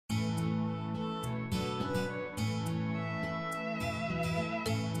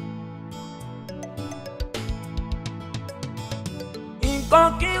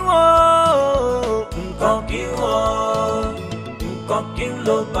nǹkan kí wọ́n nǹkan kí wọ́n nǹkan kí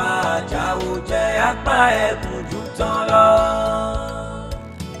ló bá àjàwò jẹ́ apá ẹ̀kún jù tán lọ.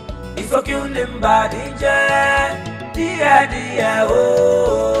 ìsókè ń lè bàdí jẹ́ díẹ̀díẹ̀ ó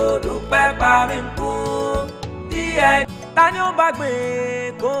dúpẹ́ parí ń kú díẹ̀. ta ni ó bá gbé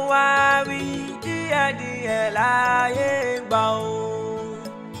kó wá rí díẹ̀díẹ̀ láyé gbà ó.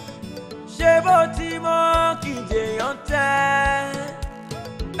 ṣé bó ti mọ kìjè yàn tẹ́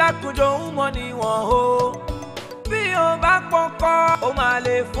dákúnjọ ń mọ níwọ̀n o. bí o bá pọkọ o máa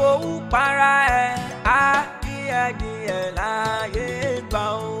lè fowó para ẹ̀ á díẹ̀díẹ̀ láyé gbà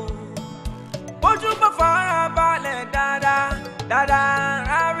ó. bójú bá fara balẹ̀ dáadáa dáadáa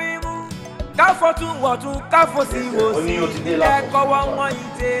rárí mú. káfọ́ tún wọ̀ tún káfọ́ sí wò sí ẹ̀kọ́ wọn wọn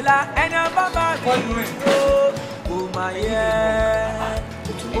ìtẹ̀lá ẹni bàbá mi tó kò máa yẹ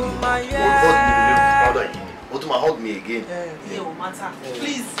kò máa yẹ. What do I hug me again? Yeah, no matter.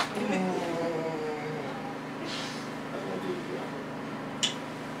 Please.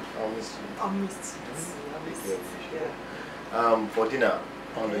 I'll miss you. I'll miss you. Yeah. For dinner,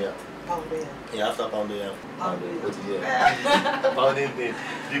 pound yam. Pound yam. Yeah, after pound yam. Pound yam. What is it? Pound yam.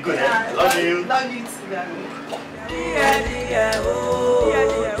 You good? Yeah, love you. Love you too, darling. Díẹ̀díẹ̀ o,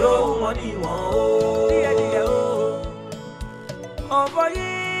 díẹ̀díẹ̀ tó wọ́n ní wọ́n o. Díẹ̀díẹ̀ o. Ọ̀bọ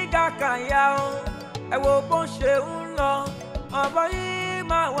yìí gàkàyà o, ẹ wo bó ṣe ń lọ. Ọ̀bọ yìí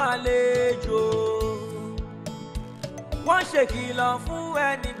máa wà lẹ́jọ́. Wọ́n ṣèkìlọ̀ fún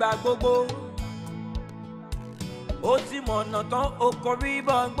ẹnìgbà gbogbo. Ó ti mọ̀nà tán oko rí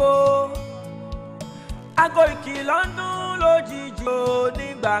bọ́ngbó. Aago ìkìlọ̀ ń dún lójijì o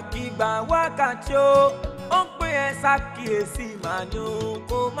nígbàkigbà wákàtí o. Ó ń pè ẹ́ ṣàkíyèsí màá ní o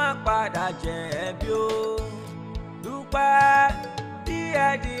kó má padà jẹ̀bi o. Dúpẹ́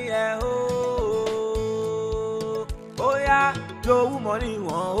díẹ̀díẹ̀ o. Ó yá jowú mọ́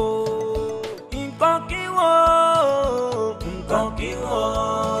níwọ̀n o. Nǹkan kí wọ́n nǹkan kí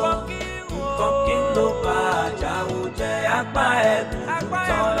wọ́n nǹkan kí ló bá àjàwò jẹ́ apá ẹ̀kún jù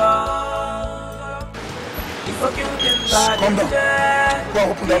tán lọ. Ìfọ́kí ń lè bá àjẹ́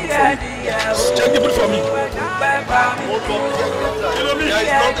díẹ̀díẹ̀ o. Check the boot for me. Dúpẹ́ bá mi kú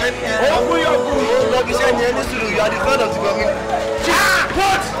díẹ̀díẹ̀ o. Open your boot. Look, you said any sulu. You are the friend of the community.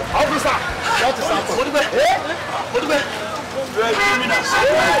 What? Officer. What is happening? What do you mean? What do you mean? You are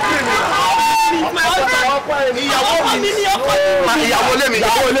a criminal. Ìyàwó mi ni ọkọ mi. Ìyàwó lé mi.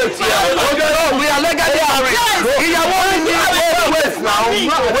 Ìyàwó lé ti ẹ. Ojo no, we are legally married. Ìyàwó mi ni wait now.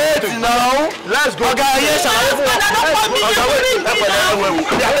 Wait now. Let's go. Ọ̀gá ayé ṣàlàyé fún wa. Ọ̀gá wait. Ẹ pẹ̀lẹ́ ẹ wẹ̀wù.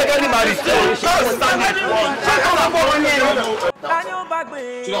 We are legally married. Don't stand it. Ṣé kí ló bọ̀ wọ́n ní ẹ̀rọ? Tani ó bá gbé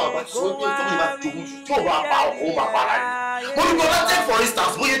kó wá rí Mo ní bọ́lá take for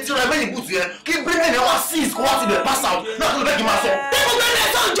instance bóyá tí ra mẹ́rin bùtù yẹn kí bíríkì yẹn wá six kó wá ti bẹ̀ pass out náà kí ló bẹ́ẹ̀ kí n máa sọ. Bí mo gbé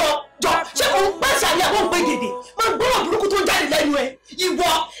ẹ̀sán jọ ṣé kò ń pẹ́ ṣàlẹ́ àwọn ògbé gèdè máa gbọ́dọ̀ burúkú tó ń jáde lẹ́nu ẹ̀ ìwọ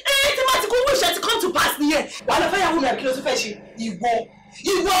tí má ti kó owó ìṣẹ́ ti come to pass nìyẹn wà lọ fẹ́ yàwó mi àbí kí ló tún fẹ́ ṣe ìwọ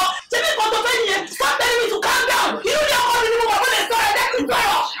ṣé bí nǹkan tó fẹ́ nìyẹn stop telling me to calm down inú ní ọkọ mi ni mo wà wọlé sọ ẹ̀ dẹ́kun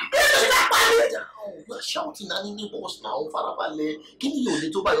sọ̀rọ̀ kí ló tún fẹ́ pa mí. You are shouting at any boss now farabalẹ̀ kí ni yóò lè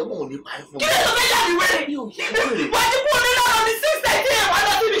tó báyọ̀ mọ̀ ò ní pa ẹ̀ fún mi. Kí ló tún fẹ́ yàrá ìwé rẹ̀ wọ́n ti kú onílé ọ̀rọ̀ ní 6:30 wà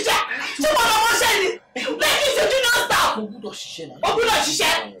lọ sí ibi iṣẹ́ tí wọ́n lọ mọ́ṣẹ́ ni lẹ́yìn ìṣẹ́jú náà staff. Mo gbúdọ̀ ṣiṣẹ́ náà. Ó gbúdọ̀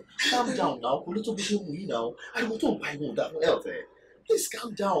ṣiṣẹ́. Calm down now kò lè tó bí ṣe mú yìí náà ariwo tó ń pa ìwọ̀n dà fún health ẹ̀. Please calm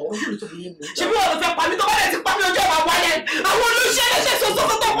down ọ̀rọ̀ lè tó bí yẹn mú yìí. Ṣé bí wọ́n fẹ́ pa mí tó bá lè ti pa mí ojú ọ̀wà wáyé àwọn olóṣèlú ẹlẹ́ṣẹ̀ sọ̀tọ̀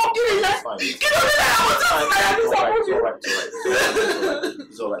tó kọ́ kiri yẹn kí ló ní lára àwọn tó ń bá yàrá ìṣàkóso.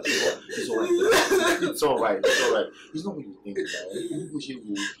 It's alright. It's alright. It's not what you think now. Who should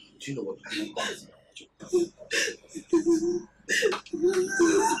go? Do you know what to do?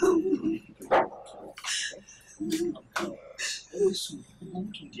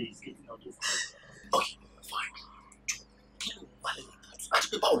 Okay, fine.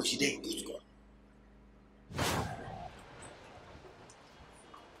 Actually, Paul, she did.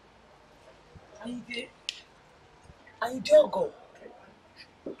 Ayíde ọgọ.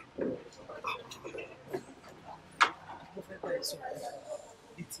 Mo fẹ́ bẹ̀rẹ̀ sọ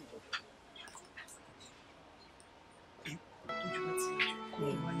bí tí ìjọba. Ojú mi ti kó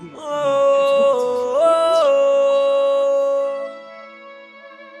ẹ̀ wáyé.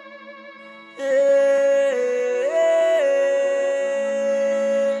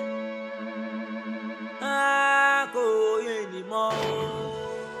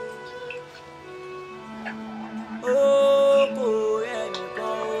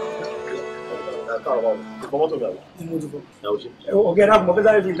 Ọ̀gá ẹ̀dá kò fẹ́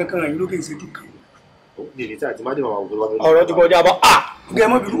sáré fi kankan rìn lókè ìṣẹ́jú kan. Ọ̀rọ̀ Ọ̀rọ̀ ti kọjá bá ọ̀gá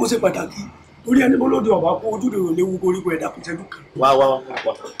ẹ̀mọ́ bínú ó ṣe pàtàkì Torí ẹni bọ́lọ́dẹ ọ̀bá kó ojú rẹ̀ ò léwu koríko ẹ̀dá kò tẹ́jú kan. Wá.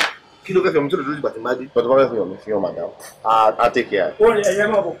 Kí ló fẹ́ fẹ́ mi tó lè lójú ìgbà tí má dé? Bọ́dọ̀ bá fẹ́ fi hàn mí fi hàn madam. I take care. Ó rẹ̀ ẹ̀yẹ́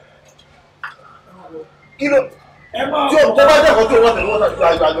máa bọ̀. Kí ló? Tí o tó bá jẹ́ ọ̀kan tó wọ́n tẹ̀lé wọ́n tàbí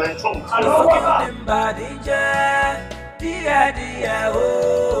àgbà ẹ̀ tún. Ìbàdí jẹ́ díẹ̀díẹ̀ o,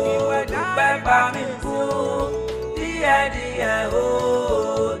 dúpẹ́ bá mi kú. Díẹ̀díẹ̀ o,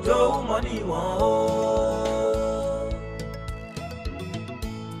 jòwú mọ́ níwọ̀n o.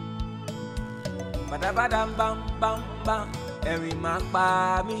 Bàdàbàdà ń bá ẹ̀rìn máa pa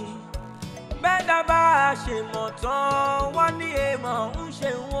mí. Bẹ́ẹ̀ dábàá ṣe mọ̀ tán, wọ́n ní èèmọ̀ ń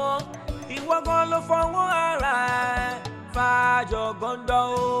ṣe wọ́n. Ìwọ gan ló fọwọ́ ara ẹ̀ fàájọ gọ́ndọ́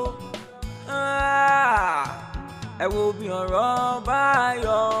o. Ẹ wo bí ọ̀rọ̀ bá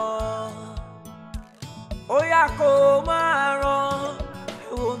yọ. Ó yá kó máa rán.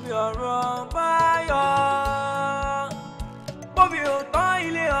 Ẹ wo bí ọ̀rọ̀ bá yọ. Bóbi ò tán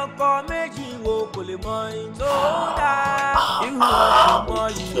ilé ọkọ méjì wo kò lè mọ ìyìn tó dáa. Irú ọmọ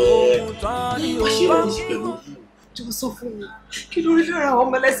yìí ohun tán ni ó bá. Jọ sọ fún mi, kí ló rí lára àwọn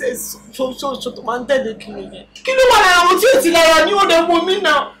ọmọ ẹlẹ́sẹ̀ ṣoṣooṣo tó máa ń tẹ̀lé kiri yẹn? Kí ló wà lára àwọn tí ò ti lára ní òde mú mi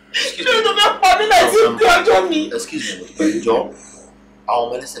náà? Kí ló tó fẹ́ pa mí láì sí ìdí ọjọ́ mi? Excuse me, mo ti jọ àwọn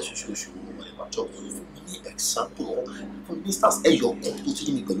ọmọ ẹlẹ́sẹ̀ ṣoṣooṣo mo mọ̀ nípa jọ fún mi ní example for instance ẹyọ kan tó ti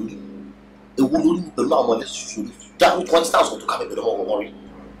ní mi pẹ̀lú rí. Èwo lórí mi pẹ̀lú àwọn ọmọ ẹlẹ́sẹ̀ ṣoṣooṣo rí? Dárúkọ instance tó ká mi pẹ̀lú ọmọ ọmọ rí.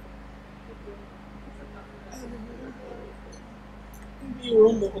 Mi ò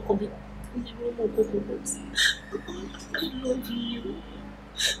rọ́mọ kankan bí. I love you.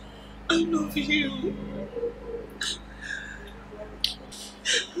 I love you.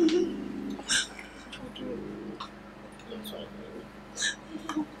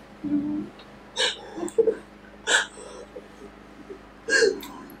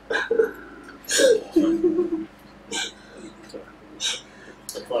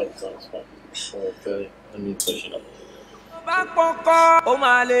 Okay, let me push it up. Bá pọ́nkọ́ ó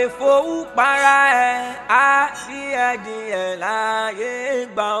máa lè fowó para ẹ̀ á díẹ̀díẹ̀ láyé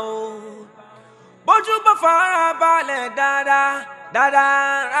gbà ó. Bójú bá fara balẹ̀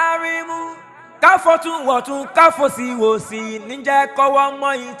dáadáa rárí mú. Káfọ́ tún wọ̀tún káfọ́ sí wò sí níjẹ́ kọ́wọ́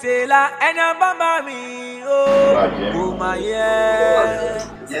mọ́ ìtẹ́lá ẹni bàbá mi ó kò máa yẹ.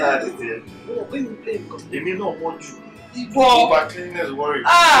 Èmi náà wọ́n jù. Ìwọ. Over cleanliness worry.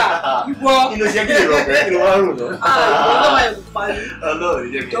 Ìwọ. Kí ló jẹ́ kí lè rọ̀bẹ́? Kí ló wá rùn náà? Ìwọ ló máa ń parí. Ọlọ́run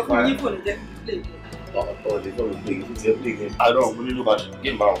jẹ́ kí n parí. Jọkùn ní fòònù jẹ́ kí n play game. Ọ̀ọ́ lè fọ́ mi play game. Ti ẹ play game. I don't really look at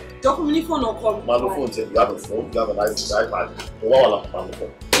game now. Jọkùn ní fòònù ọkọ mi. Máa lo phone tẹ̀. You have a phone. You have an iPad. Mo wá wà lápá máa lo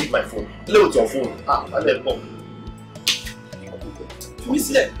phone. Leave my phone. Play with your phone. Máa lẹ̀ pọ̀. Fi mí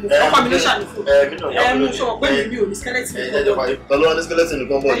sílẹ̀. Ọkọ mi ló ṣàlùfò. Mi náà Mo sọ pé mi ò ní skeleton nìkan bọ̀. Tọ́lọ́ ní skeleton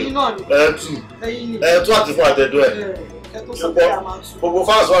nìkan bọ̀ ni. Ẹyin náà ni. Ẹyin ni. Tú àti fún àtẹ̀dọ́ ẹ̀. Gbogbo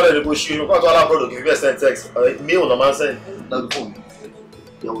fans wà lẹ́nu kò ṣe nǹkan tó alábọ̀dọ̀ kì í fẹ́ send text mail náà máa ń send lórí fóònù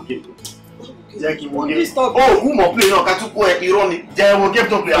yẹ̀wò game jẹ́ kí n wo game ó kú mọ̀ play náà ká tún kó ẹ irọ́ ni jẹ́ wo game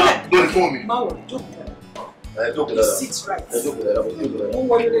tó play lórí fóònù mi. Báwo jókòó ẹ jókòó dáadáa ẹ jókòó dáadáa mo jókòó dáadáa. Ó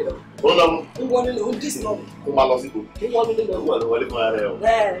wọlé lé lọ. Ó lọ mú. Ó wọlé lé ó dis lọ. Ó máa lọ sí kò. Ó wọlé lé lọ. Wọlé fúnra rẹ o.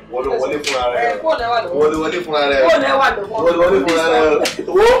 Wọlé fúnra rẹ o. Fóònù ẹ wà lọ́wọ́. Wọlé fúnra rẹ o. Fóònù ẹ wà lọ́wọ́. Wọlé fúnra rẹ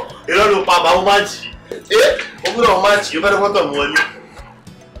o. Wo ìrọ́ ló pa àbáwọ́ máa jì. Ogúnlọ̀ máa jì ó fẹ́ fọ́tọ̀ mi wọlé.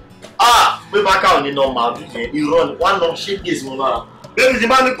 Pé bá káwọn ní nọ́ọ̀mà àdúgbò yẹn irọ́ ni wọ́n á lọ ṣé gèsì wọn lára. Bébí ti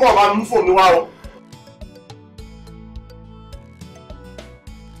bá ní kọ́ ọ̀bá mú fóònù wá o.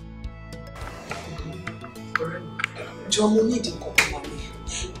 Jọ mo ní ìdí nǹkan kan wà ní.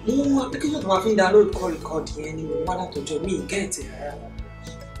 Mo mú application tó máa fi ń download call record yẹn ni mo wá látọjọ́ mi ì gẹ́ẹ̀tì rárá.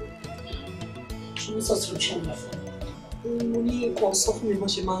 Kí ni subscription mi fún? Mo ní kó sọ fún mi bó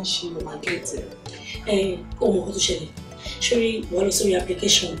ṣe máa ń ṣe mo máa gẹ́ẹ̀tì. Ó mọ nǹkan tó ṣẹlẹ̀. Ṣé wọ́n lọ sórí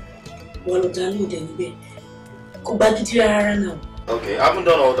application wọ́n lọ download ẹ̀ níbẹ̀? Kò gbá gidi rárá náà. Okay, I haven't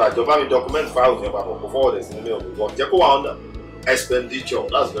done all that. Jọba mi document files yẹn papọ̀ before the cinema of the work. Jẹ́ kó wà under expenditure.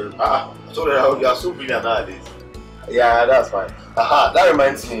 That's very so you are so brilliant nowadays. Yeah, that's fine. That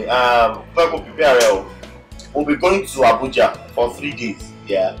reminds me. People prepare well. We'll be going to Abuja for 3 days.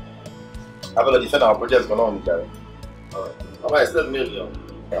 Yeah. I'm gonna defend our projects going on in Nigeria. Alright. Alright, still million.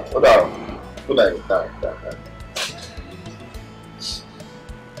 Yeah. Hold on. Good night. Down.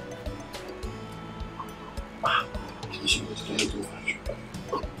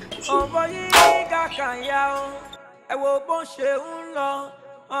 Ọ̀bọ yìí kàkà ya o, ẹ wo bó ṣe ń lọ,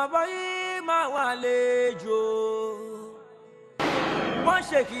 ọ̀bọ yìí máa wà lẹ́jọ́. Wọ́n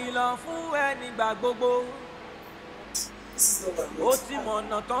ṣèkìlọ̀ fún ẹni gbà gbogbo. Ó ti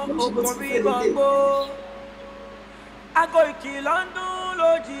mọ̀nà tán gbogbo bí gbogbo. Aago ìkìlọ̀ ń dún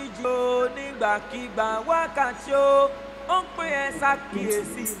lójijì o nígbàkigbà wákàtí o. ó ń pè ẹ́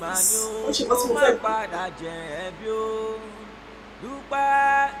ṣàkíyèsí màáyún ó má padà jẹ̀bi ó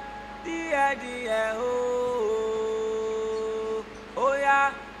dúpẹ́ díẹ̀díẹ̀ ó yá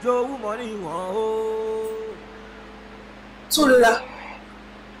jowú mọ́ níwọ̀n ó. Tolera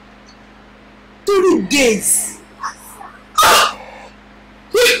 3 days.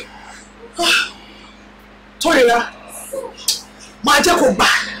 Tolera, máa jẹ́ kó gbà.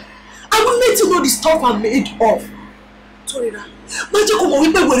 I will let you know the stuff I'm made of. Tolera, máa jẹ́ kó mọ̀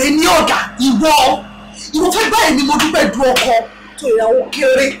wípé wèrè ní ọ̀gá ìwọ fẹ́ bá èmi mo dúpẹ́ du ọkọ. Tolera,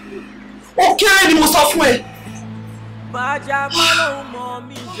 ó kéré ni mo sọ fún ẹ. Bàjá bá lóun mọ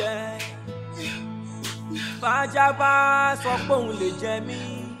mi jẹ, bàjá bá sọ pé òun lè jẹ mí.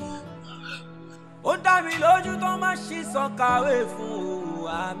 Ó dá mi lójú tó má ṣì sọ kàwé fún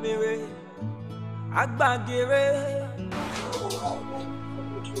àmìrè àgbàgèrè.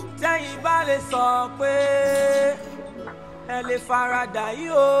 Tẹ́yìn bá lè sọ pé ẹ lè faradà yìí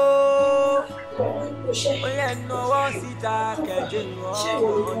o. Ó yẹ náwó síta kẹ̀jẹ̀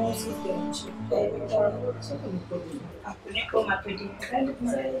ọ̀rọ̀ ní.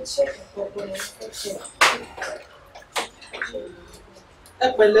 Ẹ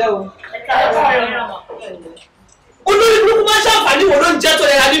pẹ̀lẹ́ o. Olórí burúkú máa ń ṣàǹfààní wo ló ń jẹ́ tó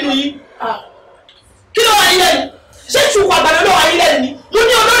lẹ́ra nínú yín? Kí ló wà yín lẹ́nu? Ṣé ṣùkú àgbàdo ló wà yín lẹ́nu ni? Mo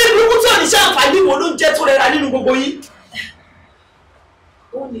ní olórí burúkú tí ò ní ṣàǹfààní wo ló ń jẹ́ tó lẹ́ra nínú gbogbo yín?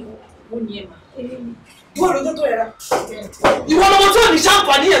 Ìwọ ló jẹ́ tó lẹ́ra. Ìwọ lọmọ tí ò ní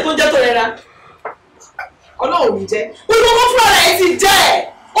ṣàǹfààní yẹn tó ń jẹ́ tó lẹ́ra. Ọlọ́run mi jẹ́. Olùkọ́ fúnra rẹ̀ ti jẹ́ ẹ̀.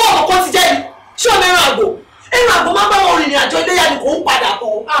 Ó ọ̀kọ́ ti jẹ́ ni. Ṣé o mẹ́rin àgbò? Ẹ̀rọ àgbò máa ń bá wọn rìnrìn àjò iléyà ni kò ń padà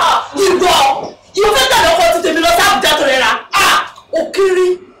bọ̀. Ìwọ fẹ́ tẹ̀lé ọkọ ti tèmi lọ sí Àbújá tó rẹra. Ó kéré.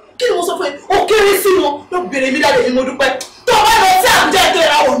 Kí ni mo sọ fún ẹ? Ó kéré sí wọn. Ló bèrè mi dáre ni mo dúpẹ́. Tó bá lọ sí Àbújá tó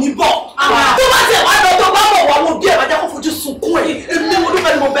rẹra ò ní bọ̀. Tó bá tẹ̀ wá lọ tó bá bọ̀ wá wọn bí ẹ̀ máa jẹ́ kó fojú sunkún ẹ̀. Èmi ni mo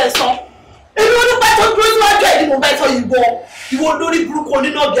dúpẹ́ ni mo bẹ̀ sọ. Èmi mo dúpẹ́ tó dúró síwájú ẹ̀ ni mo bẹ̀ sọ ìwọ lórí burúkú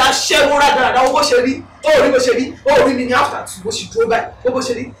onínàbí aṣẹ́wó rádaràdà owó ṣe rí. Ó rí bó ṣe rí. Ó rí mi ní after 2 bó ṣe dúró báyìí. Bó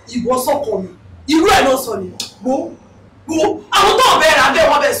ṣe rí ìwọ sọ́kọ mi. Irú ẹ̀ náà sọ ni wo àwọn tó ọ̀bẹ rà bẹ́ẹ̀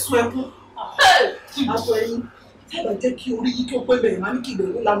wọ́n bẹ̀ sun ẹkún. Aṣọ ẹyin tábà jẹ́ kí orí yìí kí ó pé bẹ̀rẹ̀ máa ní kí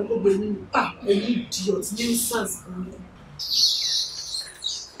ìbẹ̀rẹ̀ ó lanu gbogbo ẹni nù. Ẹ̀yin idiot ní sans burúkú.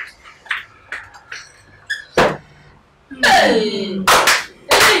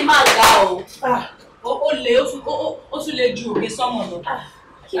 Eléyìí máa ga o. Ó lè ó tún lè ju òkè sọ́mọ̀ lọ.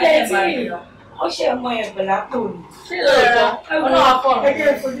 Kí lẹ ti rí lọ? Ó ṣe ọmọ ẹ̀bẹ̀ lápò ni. Ṣé lóòótọ́? Ọlọ́wà fọ̀rọ̀. Ẹ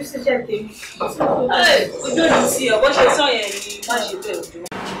jẹ́ fojú síṣẹ́ tèmi. Ojú òní sí ọ, bó ṣe sọ yẹn ni má ṣe bẹ́ẹ̀ ojú.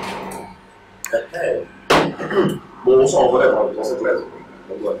 Mo sọ ọ̀fọ̀ ẹ̀ máa tó ṣẹ́kẹ̀lẹ̀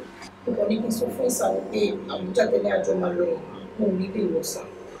tó. Ọkọ̀ ní kí n sọ fún ìsàlẹ̀ pé Àbújá tẹ̀lé àjọ máa lọ mo ò ní lè lọ sá.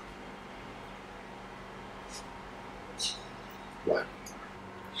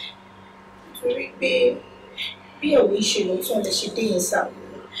 Nítorí pé bí ẹ̀wọ̀ ìṣèlú tí wọ́n lè ṣe dé yẹn sá,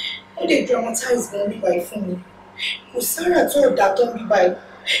 wọ́n lè dramatize wọn bíbá yìí fún mi. Kò sára tó ọ̀dà tó ń bíbá yìí.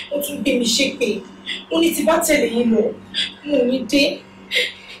 Ó tún gbé mi ṣépè. Ó ní tí bá tẹ̀lé yín lọ, mo ò ní dé.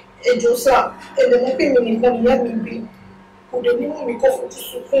 Ẹjọ́ sá, ẹ̀lẹ́ mọ́ pé mi nìkan ìyá mi bí. Kò dé nínú mi kọ́ fojú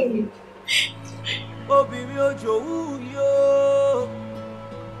sunkún mi. Obìnrin òjòwú yóò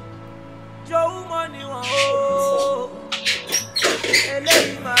jowú mọ́ níwọ̀n ó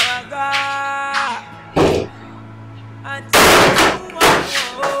eléyìí máa ga àti jowú mọ́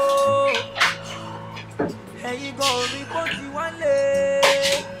níwọ̀n ó ẹ̀yin gan omi kó ti wálé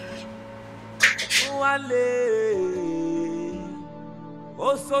ó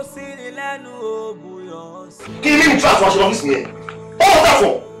sọ sí ni lẹ́nu òògùn yọ̀ sí. Kí ni mímu tí a fọ aṣọ ọ́fíìsì yẹn? Ó wọ́n fẹ́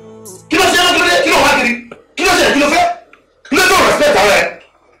fọ̀. Kí ló ṣe é lókè kí ló wá kiri? Kí ló ṣe kí ló fẹ́? Kí ló tó respect ara ẹ̀?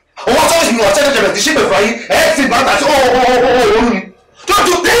 Owó sọ́ọ̀sì mi wà tẹ́lẹ̀ ti ṣe pẹ̀fọ́ ayé ẹ̀ ti bàtà sí òórùn ni. Don't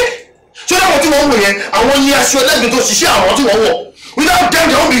you think? Ṣé láwọn tí wọ́n wò yẹn àwọn yín aṣọ ẹlẹ́gbẹ̀ẹ́ tó ṣiṣẹ́ àwọn tí wọ́n wọ̀? Without them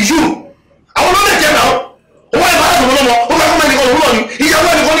they won't be you. Àwọn ló lè jẹ́ náà. Owó ẹ̀ bá láti wọ́n lọ́mọ, ó bá kọ́ mẹ́rin kan lòwúrọ̀ ni, ìyàwó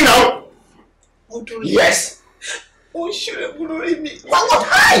ẹnìkan ní náà. Yes. Ó ń ṣeré bú lórí mi. What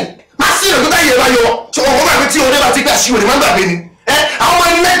time? Máa sí ìrẹ̀kúta yẹ̀ bá yọ. Ṣé ọkọ̀ bá gbé tí orí bá ti gbà sí òde máa ń gbàgbé ni? Àwọn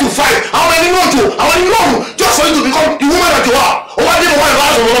ẹni 9 to 5, àwọn ẹni lóòjò, àwọn ẹni lóòrùn, just for you to become the woman that you are. Ó wá dé mo wá ìbá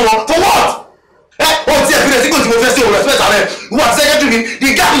aṣọ lọ́wọ́. For what? Ó ti ẹ̀fín ẹ̀ sí kò tí mo fẹ́ sí òun respect ààrẹ. Wọ́n àti secretary ni, the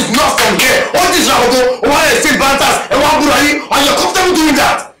gap is not from here. Ó ti ṣe àkókò, ó wá lè still banters, ẹ wá búra yín, and you are comfortable doing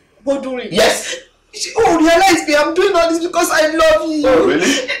that. Boduri. Yes. Oh, realize me, I'm doing all this because I love you. Oh,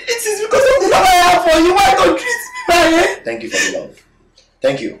 really? It is because of the love I have for you. Why don't you treat me like it? Thank you for the love.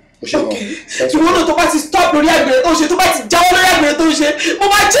 Thank you. Okay. You want to talk about stop lórí àgbèrè tó ń ṣe, tó bá ti jáwọ́ lórí àgbèrè tó ń ṣe, mo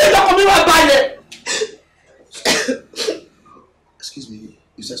máa jẹ́ ìlọ́kọ̀ mi máa balẹ̀. Excuse me,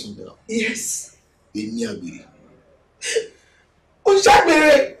 you said something now. Yes. Èmi àgbèrè.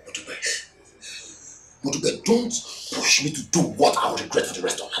 Modupe, don't push me to do what I will regret for the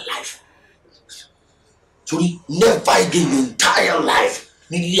rest of my life. Sorry, never again in your entire life.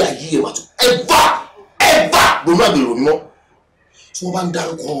 Ever will not be wrong. So I am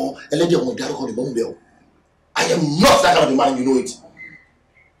not that kind of a man, you know it.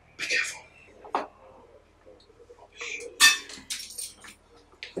 Be careful.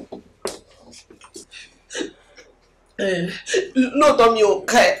 No, Tommy,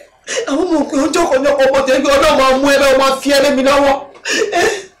 okay. I won't go to your mú ẹbẹ ọmọ fi ẹbẹ mi lọ́wọ́.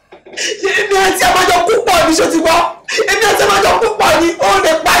 Èmi àti àmàjọ púpọ̀ ní ṣó ti gbọ́. Èmi àti àmàjọ púpọ̀ ní ó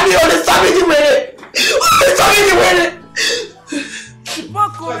lè pa ní ó lè sọ mí ní wèrè. Ó lè sọ mí ní wèrè.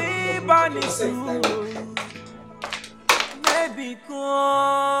 Bọ́kùnrin bá ní sùúrù, bébì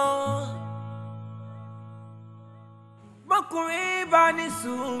kan. Bọ́kùnrin bá ní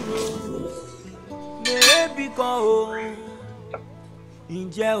sùúrù, bébì kan o.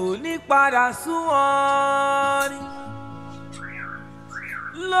 Ǹjẹ́ ò ní padà sún wọn ni?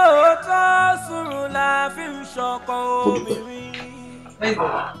 Lóòótọ́ sùúrù la fi ń ṣọkọ obìnrin.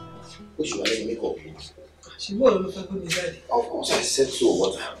 Oṣù wa lẹ́yìn mẹ́kọ̀ọ́ bí. Ṣùgbọ́n ló fẹ́ kó ní jáde. Of course, I said so,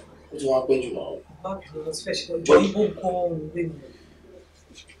 but ó ti wá pẹ́ jù náà. Báàkì ló lọ sí fẹ́ ṣe ọjọ́ ìbò gan-an lé mi.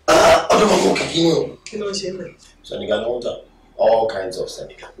 Ọdún mọ̀ mọ̀ kìkì ni o. Kí ló ń ṣe mẹ́? Senegal ló ń tà all kinds of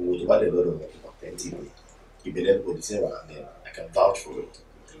Senegal. Owó tó bá lè lọ́dọ̀ mọ̀ authentic. Ìbẹ̀lẹ̀ kò ní sẹ́wà then I can vouch for it.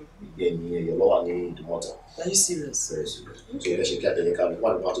 Then you're lower in the motor. Are you serious? Very serious. So you should get the car.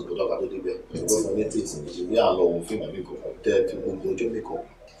 One part of the product I do there. You go for Netflix. We are low film and makeup. There people go to makeup.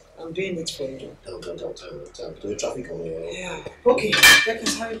 I'm doing it for you. Down. To the traffic on there. Yeah. Okay. That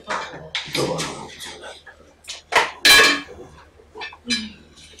can hurry back.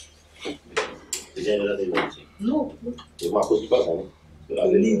 Is there another thing? No. You might put it back on.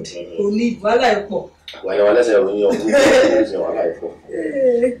 Only. Wala epo. Wala say only on. Wala epo.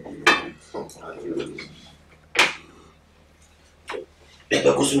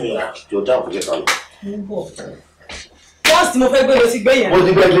 Ẹgbẹ́ kó sínú yàrá tí ó dáàbò jẹ́ ká lọ. Once mo fẹ́ gbé lọ sí gbé yẹn. Mo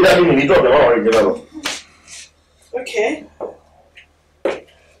ti gbé ẹgbẹ́ dání mi ní tọ́ọ̀bù ẹ̀wọ̀n rẹ̀ jẹ́ bá lọ. Okay.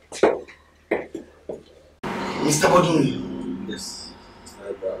 Mr. Bodun. Yes.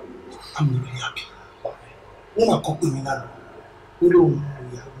 I'm really happy. Wọ́n máa kọ́ pé mi lánàá. Ó lóun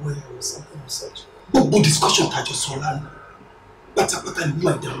ìyàwó ẹ̀ or something such. Gbogbo discussion tàjọ sọ lánàá. Pátápátá ni wọ́n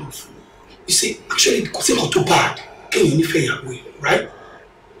máa dáhùn fún mi. You see, actually, kò sí nǹkan tó bad kéèyàn nífẹ̀ẹ́ ìyàwó ẹ̀, right?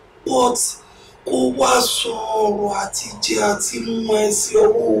 But kó wá sọ̀rọ̀ àti jẹ́ àti mú ẹ sí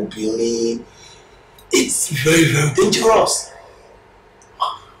ọwọ́ obìnrin. It's very, very dangerous.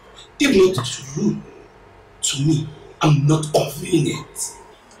 If not true to me, I'm not convenient.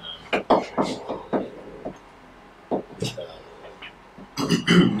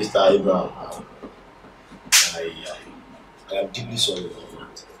 Mr. Abraham, I am deeply sorry for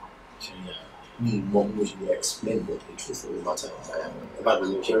that. Me, mom, knows you explain what the truth of the matter is. I am about the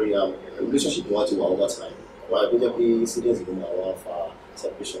carry a relationship you want to over time. Well, I will be incidents in our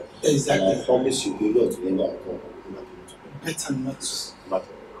separation. Exactly. And I promise you, we will never come. Better not.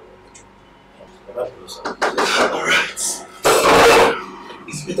 All right.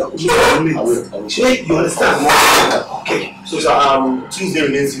 It's better to I will. You understand? Okay. So, sir, Tuesday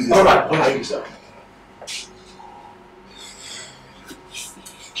remains Tuesday. All right. Thank you, sir.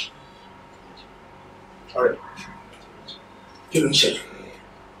 All right. You don't share.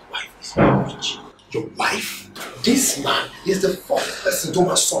 Wife is very rich. Your wife? This man is the fourth person to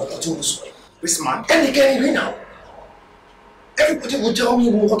my son or to my son. This man? And he can't even now. Everybody will tell me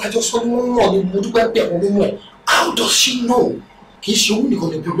what I just saw. How does she know? She only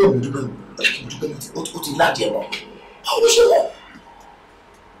got the problem with how does she know?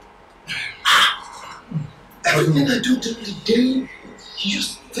 Everything I do till the day, he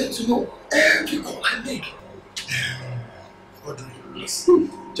just tends to know every call I make. Yes.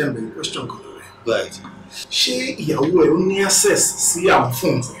 Jembe, question go away. Right. Ṣé ìyàwó ẹ̀ ó ní access sí àwọn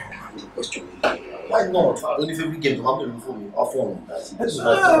phones ẹ̀? Question. Why not? I don't even get to have them phone or phone.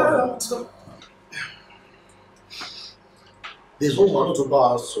 There's no one to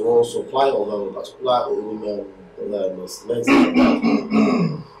buy or supply of a particular cement.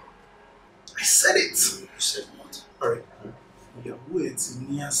 I said it. You said what? Alright. Ìyàwó ẹ̀ ti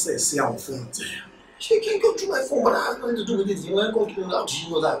ní access sí àwọn phones ẹ̀. She can go through my phone, but I have nothing to do with it. You know, how do you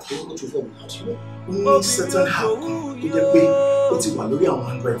know that? You go through phone, how do you know? Only certain hack to get paid. What's it lórí àwọn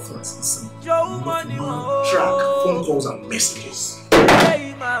Android phones nísìn? Track phone calls and messages.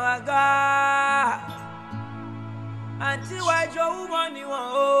 Àǹtí wa Jowu money wọn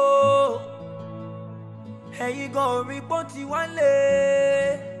o. Ẹ̀yin gan orí pọ́n ti wá lé.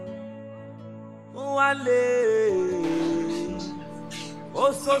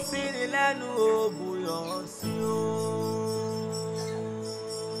 sọ sí ni lẹ́nu òbúyọ̀ sí o.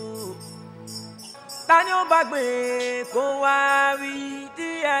 Ta ni ó bá gbé kó wá rí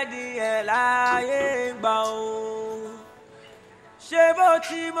díẹ̀díẹ̀ láyé gbà o. Ṣé bó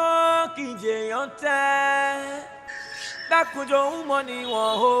ti mọ́ kí jèèyàn tẹ́ dákunjọ ń mọ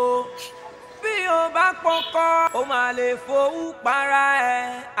níwọ̀n o. Bí o bá pọ́nkọ́ o máa lè fowó para ẹ̀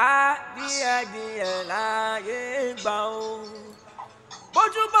á díẹ̀díẹ̀ láyé gbà o.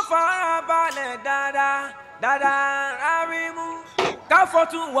 Bójú bá fara balẹ̀ dáadáa rárí mú. Káfọ́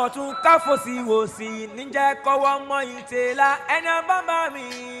tún wọ̀tún káfọ́ sí wò sí níjẹ́ kọ́wọ́ mọ́ ìtẹ́lá ẹni bàbá mi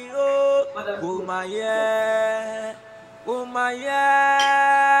o. Kò máa yẹ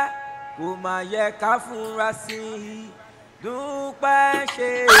kò máa yẹ ká fúnra sí i. Dúpẹ́ ṣe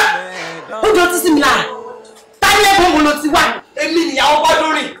mẹ́ẹ̀dán. Ó jọ tí sí mi lára. Táyé ẹ̀gbọ́n mo ló ti wá. Èmi nìyàwó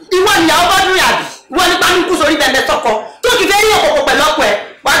bọ́dún rìn. Ìwọ nìyàwó bọ́dún rìn àbí? Ìwọ nípa ní kú sórí bẹ̀rẹ̀ sọ́kọ. Tó kì í fẹ́ rí òkòkò pẹ̀lú ọkọ ẹ̀.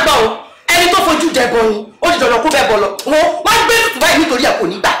 Wá gbọ́ o. Ẹni tó fojú jẹ gan ni. Ó ti dọ̀dọ̀ kó bẹ́ẹ̀ bọ̀ lọ. Wọ́n wá gbé tutù báyìí nítorí ẹ̀ kò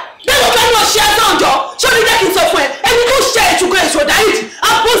ní gbà. Bí mo fẹ́ lọ ṣe ẹjọ́ ọjọ́, ṣé o ní jẹ́ kí n sọ fún ẹ? Ẹni tó ṣe ìṣùkọ ìṣòdá yìí, á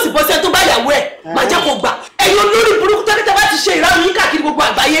bóòsì bọ́sẹ̀ tó bá yàwó ẹ̀. Màá jẹ́ kó gbà. Ẹ̀yin olórí burúkú tó ní tẹ́ bá ti ṣe ìranu yín káàkiri gbogbo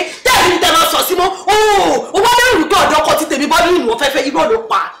àgbáyé. Tẹ́ẹ̀rí ní tẹ́ máa sọ sí mọ́. Ó wá lẹ́rù pé ọ̀dọ́ ọkọ ti tèmi bọ́dún ìwọ̀n fẹ́fẹ́ irọ́ ló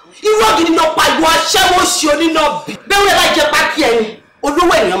pa. Irọ́ gidi náà pa ìwọ aṣẹ́wó ṣe oníná bì. Bẹ́ẹ̀ wúlẹ̀ bá jẹ́ pákí ẹni.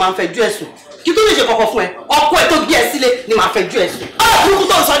 Olówó ènìyàn máa ń fẹjú ẹ̀sùn. Kí tó lè ṣe kọ̀kọ̀ fún ẹ, ọkọ ẹ tó gbé ẹ sílé ni màá fẹjú ẹ̀sùn. Ọ̀rọ̀ burúkú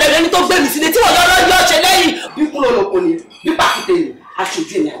tó ń sọ ẹni tó gbé mi sílé tí wọ́n yọ ṣe lẹ́yìn. Bí kúrò lóko ni, bí pàkìtẹ̀ ni,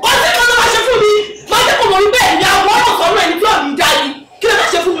 aṣojú ènìyàn. Kò sí kan tó máa ṣe fún mi. Máa jẹ́ kó mọ̀ wípé ẹ̀mí àwọn ọ̀rọ̀ sọ̀rọ̀ ẹni tí ò ní dá yìí. Kí ló máa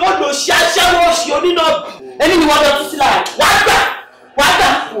ṣe fún mi? Ó lọ ṣe aṣẹ́wó ṣe oníná bì. Ẹni ni wọ́n bẹ tú sí lára. Wàá gbà.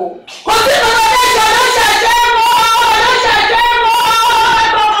 Kò sí kan tó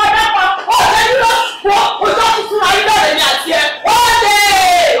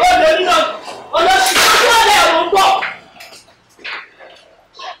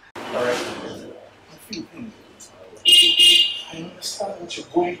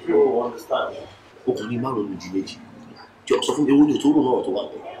ọkùnrin márùn lójú méjì jọ sọ fún mi ewu ni òtóró náà tó wà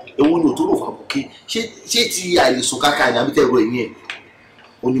bẹ́ẹ̀ ewu ni òtóró fún àbùké ṣé ti àìlèsùn káka ni àbí tẹ̀rọ ẹ̀yìn ẹ̀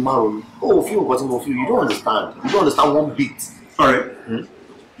ó ní márùn ni ó fi nǹkan tí mo fi you don't understand one bit. ọ̀rẹ́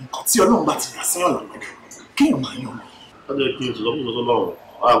nǹkan tí Ọlọ́run bá ti rà sí ọ̀nà kéèyàn máa yan. ọjọ́ ìpín ìtọ́jú lọ́rùn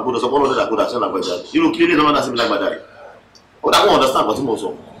àgbọ̀dọ̀ sọ bọ́ọ̀lù ọ̀dà àgbọ̀dà sí ọ̀làgbàjà irú kí lè lọ́wọ́ dá sí mi lágbàdà rẹ̀ ó dà wọ́n understand nǹkan tí mo sọ.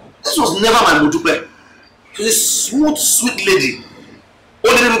 This was never my Modupe. She was a smooth sweet lady. Ó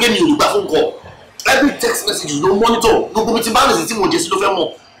lè nínú kémi Yorùbá fún kọ. Every text message ló monitor. Gbogbo mi ti bá nìsín tí mo jẹ sí ló fẹ́ mọ̀.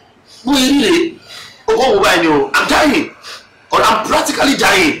 Bó eré rè é, ogún òwò báyìí ni o. I'm dying. Or I'm practically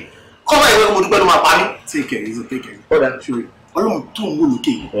dying. Kọ́mọ ìwé Modupe ló máa pa mí. Take it easy, take it. Ọ̀dà ṣòro. Ọlọ́run tó ń wò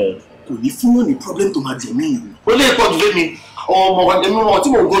lókè yìí. Kò ní fún wọn ní problem tó máa jẹ mí yìí. Ó lè pọ̀ jù fún mi. Ọmọ tí mo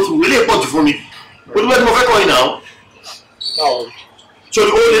go through, ó lè pọ̀ jù fún mi. Modupe tí mo fẹ́ kọ́ yìí náà.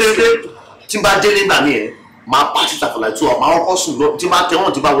 Ṣòro ó lè tí n bá dé nígbà mi ẹ̀ máa pa síta for like 2 hours máa kọ́kọ́ sùn lọ tí n bá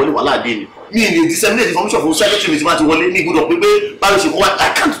tẹ̀wọ̀n tí n bá wọlé wàhálà dé ni mi lè disseminate information fún secretary mi tí n bá ti wọlé ní gbọdọ̀ pé báwo ṣe kó wá I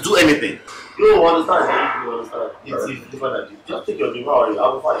can't do anything. You don't understand. You understand. It's different than this. Just take your drink. How are you?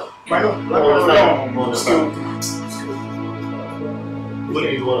 I'm fine. What do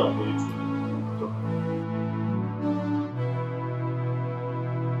you want to do?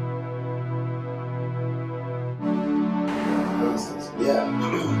 Yeah.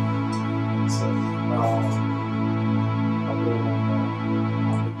 So,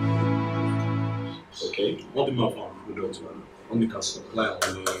 okay. What do you want to do? When we can supply our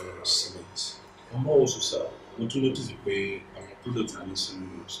cement. I'm also sir. We do notice pé our products are in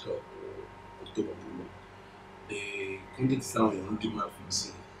stock October. The quantity sound on demand for the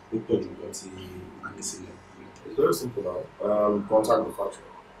same. We put what in It's very simple now. Contact the factory.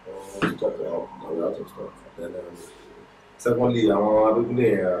 To talk about the out of stock. Then secondly, what will be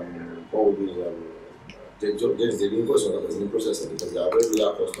the invoice or the process because they are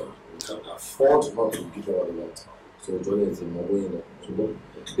regular customers. We can't afford not to give them what they want. So joining is in mobile.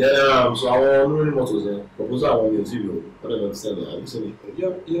 So our new motors proposal I want to you. What do you understand? Have you seen it?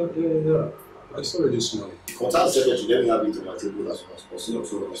 Yeah. I saw it this morning. Contact the secretary, then we have it to my table as soon as possible.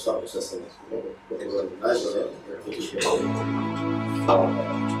 So we start processing it. Nice.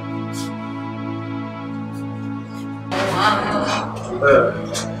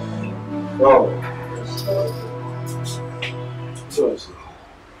 Wow. So,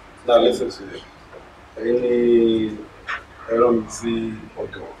 now listen to me. Any error mi sí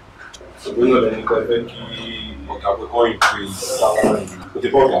ọ̀gá. Ṣùgbọ́n náà lẹ́nu kan fẹ́ kí ọ̀gá pé kọ́ increase salary. Ó ti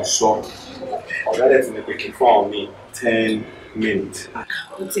bọ́ ọ̀gá sọ. Ọ̀gá dẹ̀ ti ní pé kí n fún àwọn mi 10 minutes.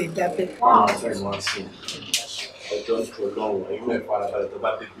 Ó ti dábẹ́. Ọjọ́ ìṣòlọ́run ẹ̀yìn mẹ́fà alábàlẹ̀ tó bá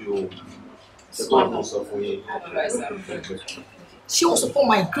dé bí o. Ṣé kò ní sọ fún yín? ṣé wọ́n sọ fún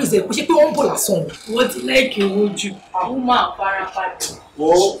ọmọ increase ẹ̀ pé ṣé pé wọ́n ń bọ̀ lásán. Wọ́n ti láìkì owó jù. Àwọn máa fara padà. Ó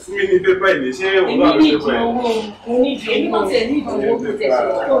fún mi ní pépà ìní ṣé òun náà ló pépà ẹ̀. Èmi náà tẹ̀ ní ìdánwò tó tẹ̀ sí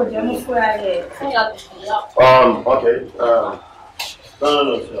ọ̀rọ̀ jẹ́ mú fúnra rẹ̀ fún yàtọ̀ ìyá. Okay. No,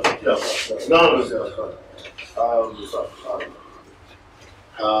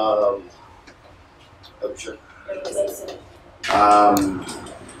 sure.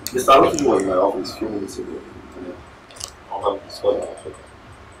 Mr. Aruki was in my office a few minutes ago.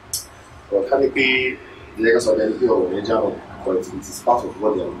 Well, can it be the legacy of the NP or the general? But it is part of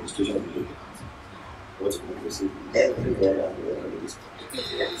what the administration is looking at. What's going to see everywhere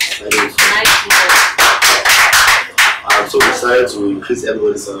and so we decided to increase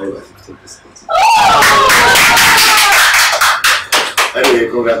everybody's salary by 15%. Anyway,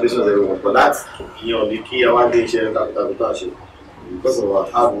 congratulations everyone. But that's, the key I want to share because of our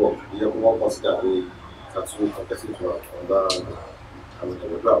hard work, we have more consider we have to compensate for that. I mean, we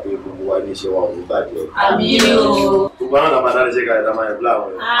have to go wide and share what we got here. Amigo. We want to manage it. I'm going to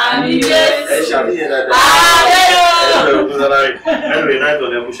blow. Amigo. Anyway, nice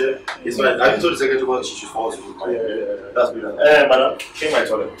on them. It's fine. I told the secretary what she should follow. That's brilliant. Madam, clean my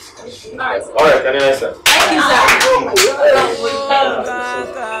toilet. Nice. All right, can you answer?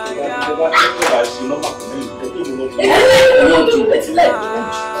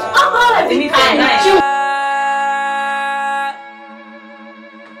 Thank you,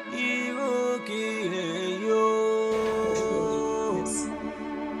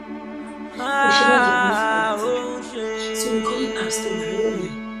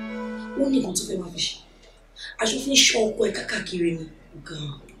 ó ní nǹkan tó fẹ́ máa fi ṣe aṣọ fi ń ṣọ́ ọkọ ẹ̀ káàkiri ni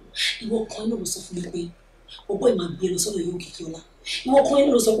gan-an ìwọ kan inú ló sọ fún mi pé ọgbọ́n ìmọ̀ gbé lọ sọ́dọ̀ yóò kìkì ọlá ìwọ kan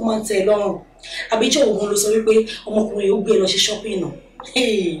inú ló sọ pé máa ń tẹ ẹ lọ́rùn àbíjọ́ òun ló sọ wípé ọmọkùnrin yóò gbé lọ ṣe shopping náà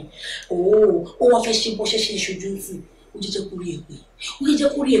ó wá fẹ́ ṣe bọ́ ṣẹ́ṣẹ́ ìṣojú ń tì ó jẹ́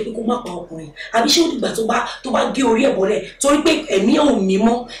kó rí ẹ̀ pé kó má pa ọkùnrin àbí ṣé ó dìgbà tó bá gé orí ẹ̀ bọ́lẹ̀ torí pé ẹ̀mí ò ní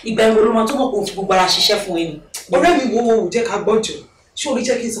mọ́ ìgbà ìwọ ló máa tó mọ̀ kó fi gbogbo ara ṣiṣẹ́ fún ẹni. ọ̀rẹ́ mi wo jẹ́ ká gbọ́jọ́ ṣé orí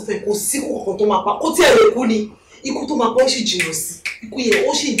jẹ́ kí n sọ fún ẹ kò sí kọ̀ọ̀kan tó máa pa kó tí ẹ lè kú ni ikú tó máa pa ó sì jìnnà sí ikú yẹn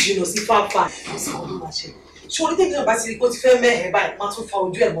ó sì jìnnà sí fáfá kò sí kan tó máa ṣe ṣé orí tẹ́lẹ̀ náà bá ti rí pé ó ti fẹ́ mẹ́hẹ̀ẹ́ báyìí máa tún fa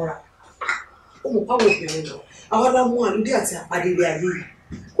ojú ẹ̀ mọ́ra ó mọ̀ páwọn obìnrin lọ àwọn alámú àlùdí àti àpàdélé ayé yìí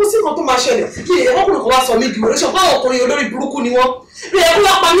kò sí kan tó máa ṣẹlẹ̀ bí ọkùnrin kan wá sọ mí di oríṣi báwọn ọkùnrin olórí burúkú ni wọ́n bí ẹ kó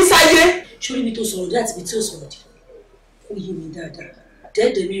wá pa mí sáyé. ṣé ibi tó sọ̀rọ̀ dé àti ibi tí ó sọ̀rọ̀ dé ó yé mi dáadáa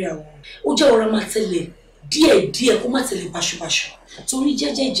dẹ́ẹ̀dẹ́ mìíràn wọn ó jẹ́ ọ̀rọ̀ máa tẹ̀lé díẹ̀díẹ̀ kó má tẹ̀lé báṣubàṣu torí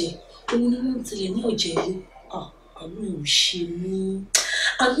jẹ́jẹ́jẹ́ òun ni wọ́n ń tẹ̀lé ní ọ̀jẹ̀ ilé àánú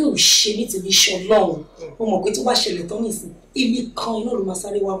ò ṣe ní tèmi ṣe ọlọ́run mo mọ̀ pé tó bá ṣẹlẹ̀ tán nìsín èmi kan iná ló máa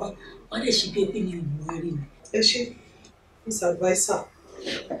sáré wá bá wá dẹ̀ ṣe bí ẹ pé mi ò mọ ẹrí mi. ẹ ṣe miss adviser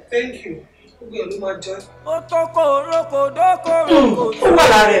thank you gbogbo ẹ ló máa jẹ. ó tó kòrókò dókòrókò ó wà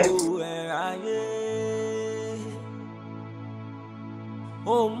lára ẹ. ó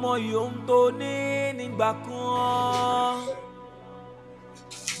mọ ìhun tó ní nígbà kan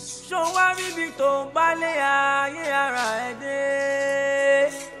ṣó wá bíbí tó ń bálé ayé ara ẹ dé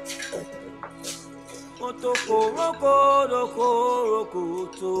ó tó kòrókò dókòrókò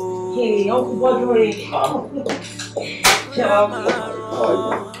tó. ọkùnrin bọ́dún rẹ̀ ṣe wá kú.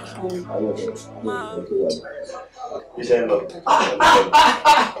 Iṣẹ́ ń lọ.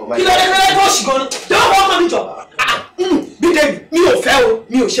 Kí ló dé lẹ́lẹ́ tó ṣì gan-an? Dẹ́wọ́n wọ́n mọ̀ níjọ. Bídé mi ò fẹ́ o,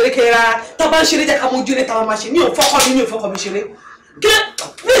 mi ò ṣeré kéré rárá. Tá a bá ń ṣeré jẹ́ ká mójú ilé táwọn máa ṣe. Mi ò fọ́kọ́ mi ṣeré. Kí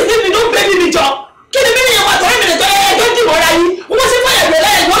ni ló ń bẹ́ mi níjọ? Kí ni bí nìyẹn wà tọ́rẹ́ mi nìjọ ẹ̀ tó dì mọ́ra yín? Wọ́n ṣe fún ẹ̀gbẹ́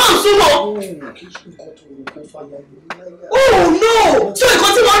lẹ́yìn wọ́n náà ń súnmọ́. Oh no! Ṣé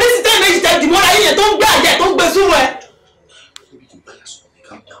nǹkan tí wọ́n ní sí tẹ́ méjì tẹ́ dì mọ́ra yín yẹn tó ń gbé àjẹ́ tó ń gbé súnmọ́ ẹ?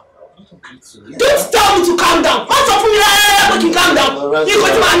 Don't tell me to calm down. What's up with me? But you calm down. You go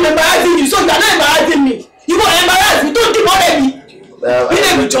to my embarrassing you, so you are not embarrassing me. You go embarrass me. Don't demoralize me. Mi lè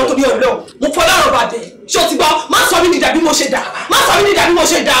mi jọ torí ọ̀lọ́. Mo fọlá ọ̀rọ̀ bàdé. Ṣé o ti gbọ́? Má sọ mí dídà bí mo ṣe dà. Má sọ mí dídà bí mo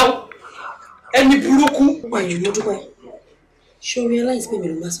ṣe dà o. Ẹni burúkú. Ẹ̀yin mo dúpẹ́. Ṣé o realize pé mi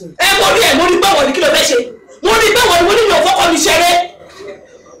ló máa sọ̀rọ̀? Mo rí ẹ̀, mo rí bẹ́ẹ̀ wọ̀ ní kí ló fẹ́ ṣe. Mo rí bẹ́ẹ̀ wọ̀ ní mo ní mi ò fọ́kọ́ mi ṣeré.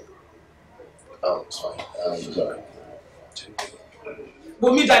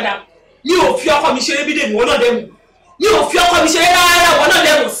 Bomi dada. Mi ò fi ọkọ mi ṣeré bí dèmi wọn náà dẹ̀mù. Mi ò fi ọkọ mi ṣeré rárá wọn náà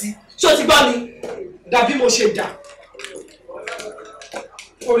dẹ̀mù sí. Ṣé o ti gbọ́ mi? Dàbí mo ṣe dà.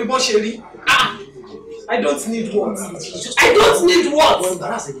 Orí bọ́ ṣe rí. I don't need what. I don't need what. Wọ́n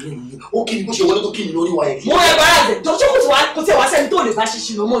embarrass ẹ̀ nílé yìí. Ó kí ni bó ṣe wọlé tó kí ni lórí wa yẹn. Mo embarrass ẹ̀. Jọ ṣé kò tí wá sẹ́ni tó lè bá ṣe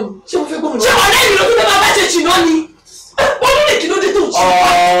ṣìnà mọ́ ni. Ṣé mo fẹ́ gbọ́ mi lọ? Ṣé wọ́n lẹ́yìn ló tún fẹ́ bá ṣe ṣìnà ni? Wọ́n ní kí ló dé tó ń ṣe.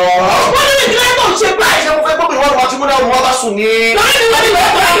 Wọ́n ní kí ló dé tó ń ṣe báyìí. Ṣé mo fẹ́ gbọ́ mi lọ́wọ́ tí mo náà wọ́n bá sùn ní. Lórí mi wọ́n ní wọ́n ní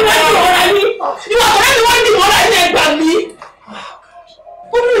ìwà ọ̀rẹ́ mi wọ́n ní mọ́ra ní ẹgbàá mi.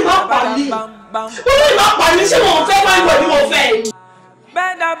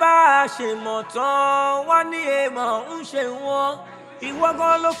 bá a ṣe mọ̀ tán wọ́n ní èèmọ̀ ń ṣe wọ́n ìwọ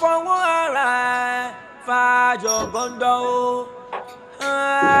gan ló fọwọ́ ara ẹ̀ fàájọ gọ́ńdọ́ o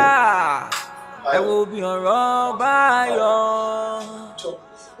ẹ wo bí ọ̀rọ̀ bá yọ.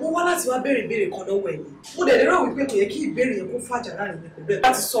 mo wá láti wá béèrè ìbéèrè kan lọ́wọ́ ẹ̀ mo dẹ̀ lérò wípé kò yẹ kí ìbéèrè yẹn kó fàjà láàrin mi pẹ̀lú ẹ̀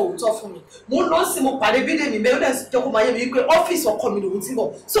láti sọ òótọ́ fún mi mo ń lọ sí mo pàdé bídè mi bẹ́ẹ̀ ó dẹ̀ jẹ́ kó máa yé mi wípé ọ́fíìsì ọkọ mi lòun ti bọ̀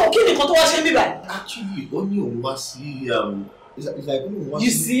so kí ni nǹkan tó wá ṣe ń bíbà. Actually ó ní òun wá sí it's like òun wá sí.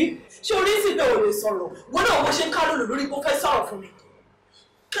 You see ṣé orí sì bẹ́ẹ̀ ò lè sọ̀rọ̀ wọn náà wọ́n ṣe ń ká lòlò lórí bó fẹ́ sọ̀rọ̀ fún mi.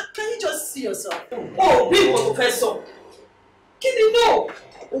 Can you just see yourself? Oh bí ìwọ tó fẹ́ sọ kí ni no.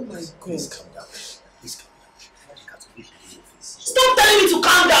 Oh my God. Please calm down. Stop telling me to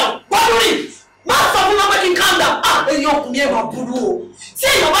calm down. Bọ́dúrì, máa sọ fún ọmọ kí n calm down. Èyí ọkùnrin ẹ̀ máa burú o. Tí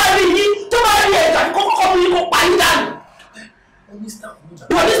èèyàn bá rí yín tó bá rí ẹ̀jà kó kọ́kọ́ mú yín kó pa yín dànù.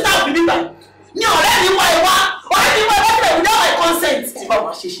 Police staff bí bíbá. Ní ọ̀rẹ́ mi wá ẹ wá. Ọ̀rẹ́ mi wá ẹ wá tẹ̀lé without my consent. Tí bá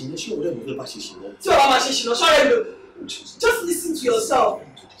máa ṣe ṣìnà ṣé ọ̀rẹ́ mi fẹ́ bá ṣe ṣìnà. Tí o bá máa ṣe ṣìnà ṣọ́rẹ́ mi o. Just listen to yourself.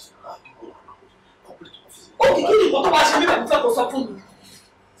 Ó kì kí ni nǹkan tó bá ṣe mí bẹ̀rù fẹ́ kó sọ fún mi.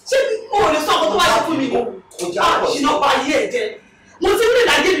 Ṣé o ò lè sọ nǹkan tó bá ṣe fún mi ni? Ṣìnà pa ayé ẹ̀ jẹ́. Mo ti rí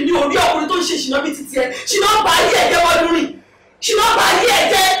ìdájẹ́ mi ní orí ọkùnrin tó ń ṣe ṣìnà bíi titi ẹ̀. Ṣìnà pa ayé ẹ̀ jẹ́ wọ́n lórí. Ṣìnà pa ayé ẹ̀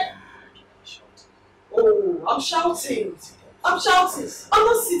jẹ́. Oh, I'm shouting. I'm shouting. I'm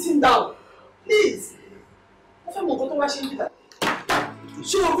not sitting down. Please. Mo fẹ́ mọ nǹkan tó wá ṣe ń bíbá.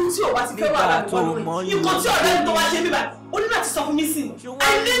 Ṣé ogun tí o bá ti fẹ́ wà láti wọ́n lórí? Nǹkan tí ọ̀rẹ́ mi tó wá ṣe ń bíbá. O ní láti sọ fún mi sí.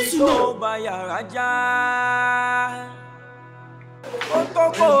 I need to know.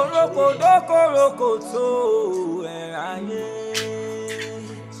 Kókórókòdókòrókò tó ẹ̀ráyé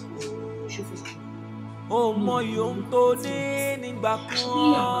ó mọ ìhun tó ní nígbà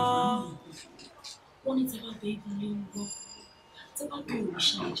kan. Wọ́n ní tí a bá bẹ igun lé ń gbọ́, tí a bá bẹ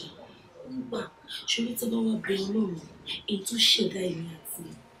òrìṣà ìjà ń gbà, ṣùgbọ́n tí a bá wá bẹ Ọlọ́run èyí tó ṣẹ̀dá èmi àti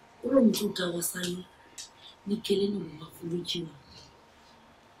Ọlọ́run tó dá wa sáyé ní kẹlẹ́ náà ló máa foríjì wa.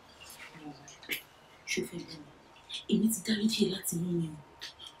 Ṣòfẹ́ gbọ́n èmi ti dáríjì ẹ láti mú mi o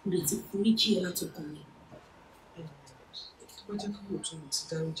mo lè ti foríjì ẹ láti ọkàn mi. Tó bá jẹ́ kí lóòótọ́ mi ti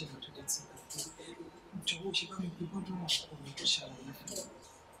dáríjì mi tó dé ti jọ̀wọ́ ṣe bá mi gbé gbọ́dọ̀ ọkọ mi tó ṣàlàyé fún mi.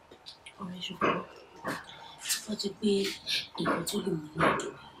 Ọ̀rẹ́ ṣùgbọ́n tó bá jẹ́ pé nǹkan tó lè mú ní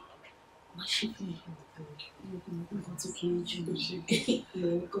ọ̀dọ̀ mi má ṣe fún mi nǹkan tó kéré jù lọ ṣe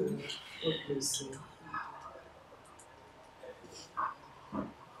ìrẹ́kọ̀ mi.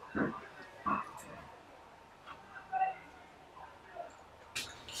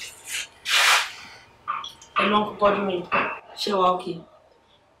 Ẹ̀lọ́ kọ́kọ́ dún mi. Ṣé wàá òkè?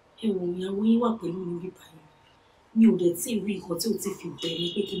 Ẹ wò ìyàwó yín wà pẹ̀lú mi bí báyìí. Mi ò dẹ̀ tí ì rí nǹkan tí ò ti fi bẹ̀ mí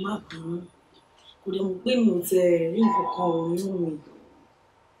pé kí n má bínú. Kò dẹ̀ mọ̀ pé mi ò tẹ̀ rí nǹkan kan ò nínú mi.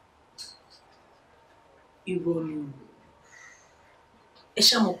 Irọ́ ni o. Ẹ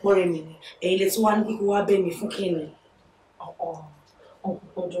ṣàmọ̀ pọ́rẹ́ mi ni. Ẹ̀yin lẹ tún wá ní kíkó wá bẹ̀ mí fún kíni.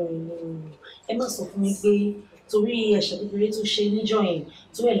 Ọ̀pọ̀ dún mi nínú. Ẹ má sọ fún mi pé torí ẹ̀ṣẹ̀ kékeré tó ṣe níjọ́ yẹn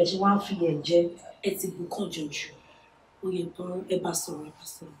tó ẹ̀lẹ́ ṣe wá ń fi ẹ̀ jẹ ẹ ti bù kàn jọjù. Ó yẹ bọ́ ẹ bá sọ̀rọ̀ ẹ bá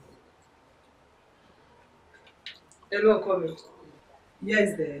sọ̀rọ̀. Hello ọkọ mi. Yes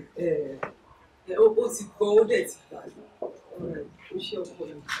there. Ó ti gbọ́ ó dẹ̀ ti gbà. Ó ṣe ọkọ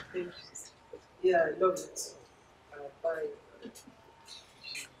mi. Thank you. Yeah, I love it. Bye.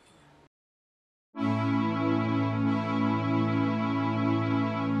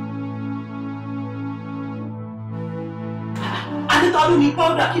 Adéta ló ní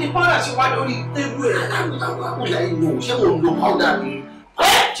powder kí ni powder ṣe wá lórí tébù ẹ̀? How will I know? Ṣé mo lo powder ni?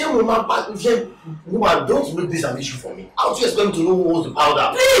 Ṣé mo máa bá ṣe woman don't make this an issue for me. How do you expect me to know who owns the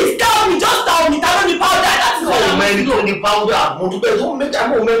powder? Please tell me, just tell me, ta ló ní powder? That is all I want to know. Tó ní powder, mo tún bẹ́ẹ̀ tó méjì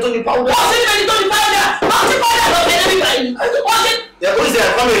àmọ́ òun mẹ́rin tó ní powder. Wọ́n ṣe ní ẹni tó ní powder, wọ́n ṣe powder lọ bẹ̀rẹ̀ nígbà yìí. Wọ́n ṣe. Yeah, who is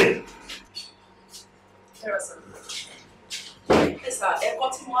there? Come in. Ẹ sà, ẹ̀kọ́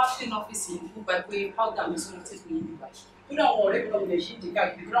tí mo wá fi ní ọ́fíìsì yìí nípa pé powder mi sórí tètè yìí nígbà yìí. Nínú àwọn ọ̀rẹ́ mi náà lè ṣí ìdíkà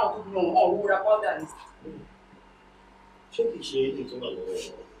kiri, nínú àwọn tó bí wọn ọ̀rọ̀ ra powder ni. Ṣé kìí ṣe ilé tó wà lọ́wọ́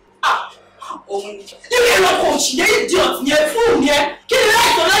ẹ̀? Òun ni. Níbi ìlọ́kọ̀ òṣì yẹn idiot yẹn fún yẹn kí ni láì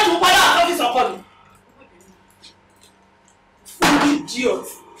tó láti padà àtọ́fíìsì ọkọ mi. Fún idiot.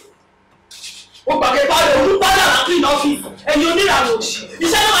 Ó gbàgbé báyọ̀ òun padà àtúntò ní ọ́fíìsì. Ẹ̀yin onírànà òṣì.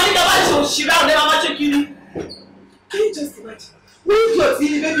 Iṣẹ́ náà wà ní ìjọba ṣe òṣì ráùn lẹ́nu máa ṣe kiri. Can you just imagine? Wọ́n idiot yìí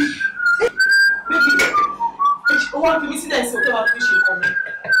ni bébí. Ó wá fi mí sílẹ̀ sí òkè wá fi ṣe nǹkan mi.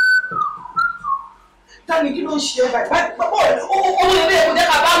 Tani kí ló ń ṣe ẹ báyìí? Ọmọ ilé ẹ̀kọ́ jẹ́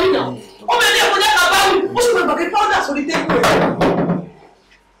ká bá mi nà. Ọmọ ilé ẹ̀kọ́ jẹ́ ká bá mi. Ó sì máa gbàgbé pọ́ńdà sórí tébù rẹ̀.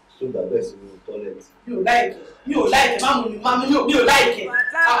 Ṣé o gbàgbé ẹ̀sìn nínú tọ́lẹ̀tì? Mi ò láìkẹ́, má mú mi ò láìkẹ́.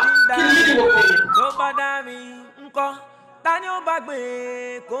 Kí ni yíyí wò pé? tó bá dá mi ńkọ́ ta ni ó bá gbé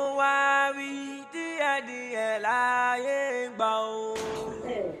kó wá rí díẹ̀díẹ̀ láyé ń gbà ó.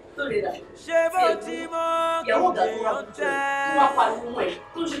 ṣé bó ti mọ òkè ọ̀tẹ́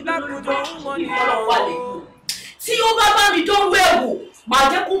lákòjọ ń mọ nìyẹn. tí ó bá bá mi dánwó ẹ̀wò màá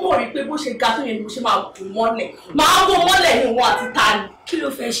jẹ́ kó mọ̀ rí pé bó ṣe ga tó yẹn ni mo ṣe máa bù mọ́lẹ̀ máa wó mọ́lẹ̀ ní wọn àti ta ni. kí ló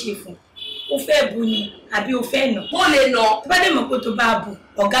fẹ́ ṣe fún o fẹ́ bu ni àbí o fẹ́ nà. mo lè nà. tó bá dé mọ̀ pé tó bá bù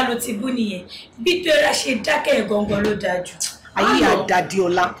ọ̀gá ló ti bú nìyẹn bí tó yẹra ṣe dákẹ́ ẹ̀ gangan ló dáa jù. ayé àdàdì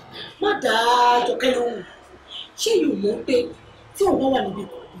ọ̀la. má dáa jọkẹ́ lóhùn ṣé yóò mọ̀ pé tí òun bá wà níbi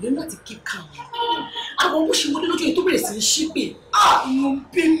ìlú láti kíkà wọn àwọn bó ṣe wọlé lójú yìí tó bẹ̀rẹ̀ sí í ṣípè inú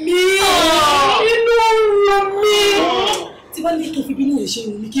bí mi inú rún mi tí bá ní kí n fi bínú yẹn ṣe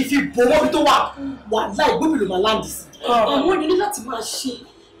irun mi kí n fi bò wọ́n bí tó wà láì gbóbi ló máa láǹdì sí àwọn ènìyàn láti máa ṣe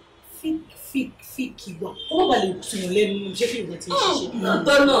fíkì wà kó má balẹ̀ tùyàn lẹ́nu ṣé kí ìwọ̀n ti ń ṣiṣẹ́.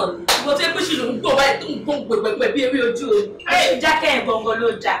 ọ̀tọ̀ náà ìwọ̀n tí ẹgbẹ́ ṣìlò ń gbọ̀ báyìí tó ń gbọ̀n gbẹ̀gbẹ̀ bí eré ojú o. jákẹ́ ẹ̀ gangan ló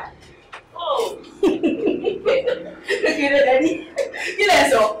dáa. kí lẹ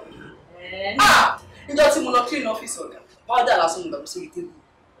sọ níjọ́ tí mo lọ clean office ọ̀gá powder lásán mo gbàgbé sórí tébù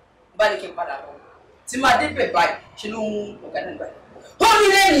bá ní kí n padà lọ tí máa débẹ̀ báyìí ṣe ló mú ọ̀gá náà báyìí. ó ní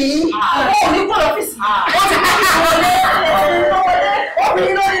lẹ́yìn àwọn òní kọ́ ọ́fíìsì wọ́n ti kọ́ ìwọlé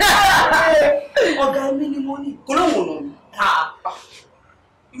obìnrin lórí náà ọ̀gá mi ni mo ní kó lóun ò nà mí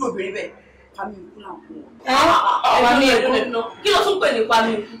irú obìnrin bẹ́ẹ̀ pàmì ikú náà kú wọn. pàmì ikú kí ló tún pè ní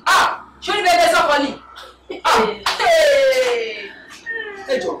pàmì ikú. ṣé ní bẹ́ẹ̀ sọ́kọ ni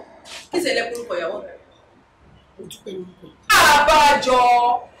ẹ jọ kí ṣẹlẹ̀ kúrúkọ ìyàwó rẹ̀. mo dúpẹ́ lórúkọ. àbájọ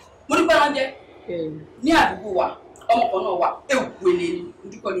mo dúpẹ́ ránjẹ́ ní àdúgbò wa ọmọ kan náà wà ewu èlé ni mo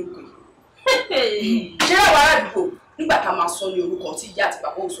dúpẹ́ lórúkọ yìí. ṣé àwọn ará àdúgbò nígbà tá a máa sọ ní orúkọ tí ìyá àti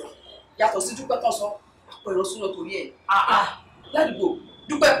bàbá ò sọ yàtọ̀ sí dúpẹ́ tán sọ àpẹẹrẹ súná torí ẹ̀ ládùúgbò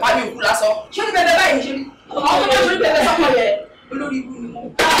dúpẹ́ pàmì òkú lásán ṣé ní bẹ́ẹ̀ báyìí ṣe ní ọmọ tó bẹ́ẹ̀ ṣe ní bẹ́ẹ̀ sọ́kọ yẹ olórí ibú ni mo.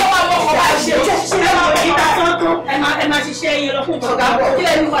 àwọn máa mọ ọkọ báyìí ṣe ìta sọ́tún ẹ máa ṣiṣẹ́ yẹn lọ fún ìjọba kí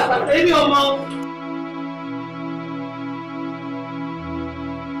lẹ́nu wà pàtó èmi ò mọ.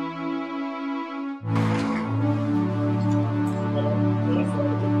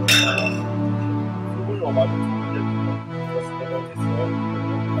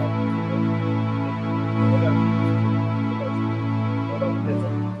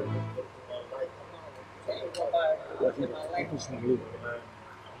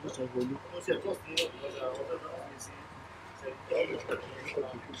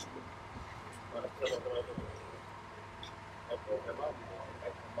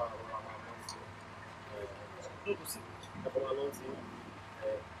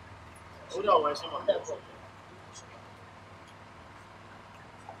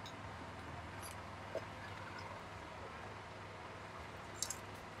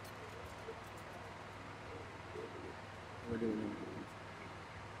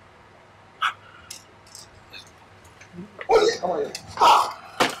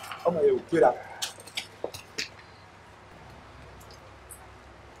 ọmọ yẹn ò gbéra.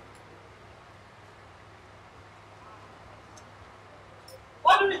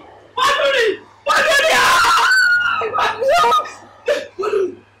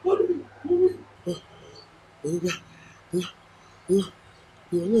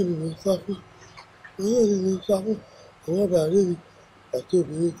 ìwọ náà ni mo ń sá fún àwọn bàálé mi àti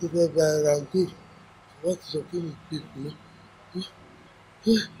obìnrin tó fẹ́ bá ara gbé wọ́n ti sọ pé mi gbé ìpínlẹ̀.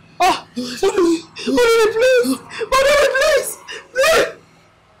 Money, please! Money, please! Please!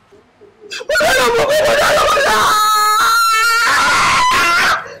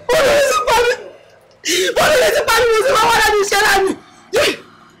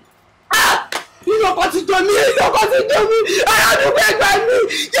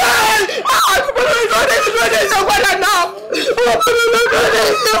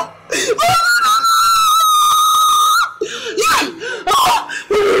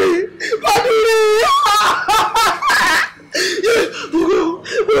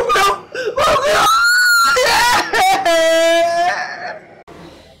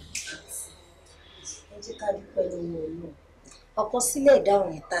 Àkọsílẹ̀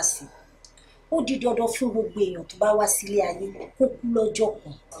ìdáhùn yẹn tà sí ó di dandan fún gbogbo èèyàn tó bá wá sílé ayé kó kú lọ́jọ́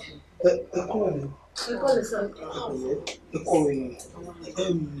kan.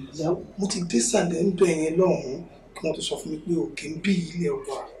 Mo ti dé sàlẹ̀ ń bẹ̀ yẹn lọ́hùn-ún kí wọ́n tó sọ fún mi pé òkè ń bí ilé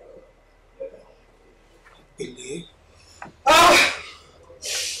wa pẹ̀lẹ́.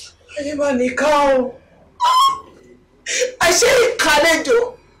 ẹni máa nìkan o àṣé ìkàlejò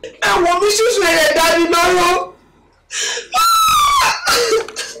ẹ̀wọ̀n mi ṣùṣù rẹ̀ dá mi lọ́wọ́.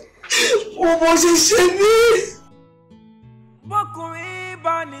 Mo ṣe ṣe ní. Bọ́kùnrin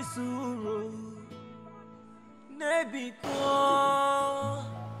bá ní sùúrù níbi tó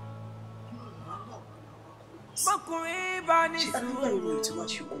bá ní sùúrù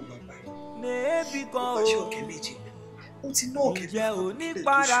níbi kan o ǹjẹ́ ò ní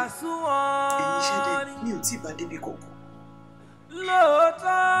padà sún wọn ni. mi ò tí ì bá débi kankan.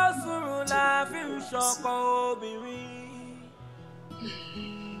 lóòótọ́ sùúrù la fi ń ṣọkọ obìnrin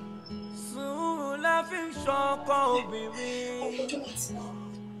sùúrù la fi ń ṣọkọ obìnrin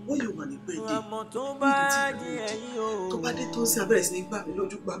wọ́n yóò wà ní pẹ́ẹ́dé ọmọ tó bá di ẹ̀yìn o tó bá dé tó ń sin abẹ́rẹ́ sí ní gbà mí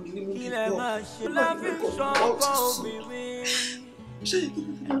lójú gbà mí ní mú mi ilẹ̀ máa ṣe la fi ń ṣọkọ obìnrin ṣé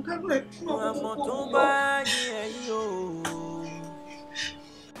ìdílé tó máa dáná ẹ̀ fún ọmọ tó bá di ẹ̀yìn o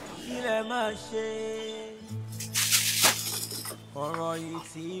ilẹ̀ máa ṣe ọ̀rọ̀ yìí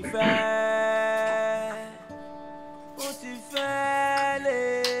ti fẹ́ ó ti fẹ́ lè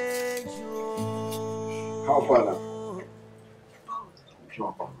jù ó. How far now?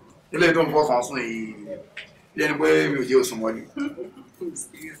 Ilé tó ń fọ́ sàásùn yìí bí ẹni pé mi ò jẹ́ òsùn mọ́lẹ̀.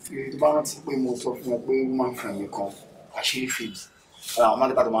 Tó bá rántí pé mo sọ fún ọ pé wọ́n máa ń fẹ́ mi kan àṣírí films. Àwọn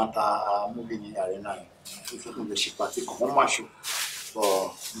máa ń ta múbí ní arena yìí. Tó fẹ́ kó lè ṣe pàtí kan, wọ́n máa ṣò. Bọ̀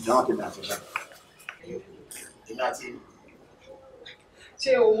ìdáhùn tèmi àti ọ̀ṣà. Èmi àti ṣé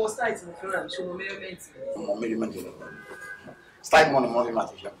o mọ style tí mo fẹ́ràn àbí ṣé o mọ measurement? ọmọ measurement lọ. Style mọ́ ni mo fi máa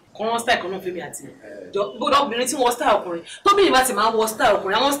ti ṣe. Kọ́ wọ́n style kan náà fẹ́mi àti gbọ́dọ̀ obìnrin tí wọ́n style ọkùnrin tóbìnrin bá ti máa ń wọ style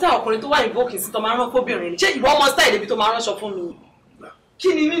ọkùnrin àwọn style ọkùnrin tó wà invoke sí tó máa ń rán fóbìnrin ṣé ìwọ ọmọ style débi tó máa ránṣọ fún mi. Kí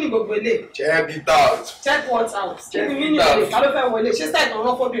ni mí ní gbogbo ilé? Check it out. Check what out? Kí ni mí ní ilé? Ká ló fẹ́ wọlé? Ṣé style tó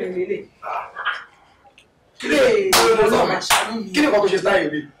rán fóbìnrin lélẹ̀? Kí ni nǹkan tó ṣe style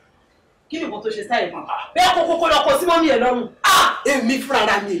yìí? Kí ni nǹkan tó ṣe style yìí? Bẹ́ẹ̀ kókó kó lọ kọ sí mọ́mí ẹ̀ lọ́rùn. Èmi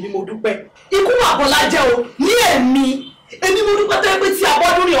fúnra mi èmi mo dúpẹ́. Ikú àbọ̀lá jẹ́ o ní èmi mo dúpẹ́ tó yẹ pé tí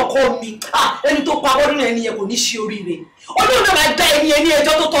abọ́dúnrin ọkọ mi ẹni tó pa abọ́dúnrin ẹni yẹn kò ní ṣe oríire ọdún náà máa dá ẹni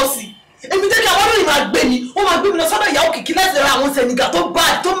ẹjọ́ tó tọ́ sí èmi tẹ́lẹ̀ abọ́dúnrin máa gbé mi wọ́n máa gbé mi lọ sọ́dọ̀ ìyàwó kìkì láti ra àwọn sẹ̀nìgà tó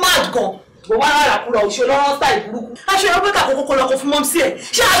bad tó mad gan bó wá rárá kúrò òṣèlú lọ́rọ́ sáì burúkú aṣọ ìyàwó pé kàkókò kó lọkọ fún mọ́mísí ẹ̀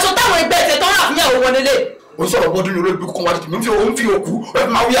ṣé aṣọ táwọn ẹgbẹ́ ẹ̀ tẹ́ rà fún ìyàwó wọn lélẹ̀. o sọ̀rọ̀ bọ́dún ní olóògbé kan wá tètè mi ò ń fi òkú ẹ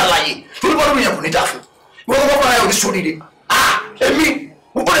máa wí àlàyé torí bọ́dún yẹn kò ní dà fún ìwọ́n tó bá fọ́nra yẹn ò ní sóríire èmi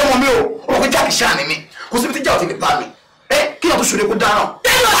mo bọ́dọ̀ mọ́ mi o ọmọ kò jáde ṣáà ní mi kò síbi tí jà ò ti lè bá mi kí ló tún ṣòro kó dáná.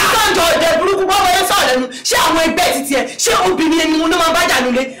 tẹ́lẹ̀ ọtí tó ń jọ ọ̀dẹ̀ burúkú bọ́ wọlé sọ̀rọ̀ lẹ́nu ṣé àwọn ẹgbẹ́ titi ẹ̀ ṣé obìnrin ẹni mo ló máa bá jà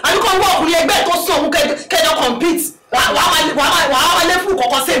nílé àbíkọ́ owó ọkùnrin ẹgbẹ́ tó sún òun kẹjọ compete wàá wá lé fún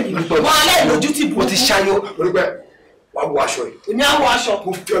kọ̀ọ̀kan sẹ́mi wọ́n alẹ́ ìlójú ti bù. o ti ṣayọ lórí pé wàá wọ aṣọ yìí. èmi á wọ aṣọ.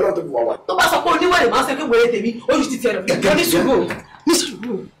 mo fi ọlọ́run tó fi wà wá. tó bá sọ pé oníwèrè máa ń sẹ́kẹ́ wèrè tèmi ojú ti tiẹ̀ lọ ní sùúrù ní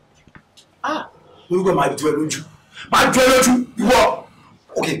sùúrù. orúkọ máa ju ẹ lójú máa ju ẹ lójú ìwọ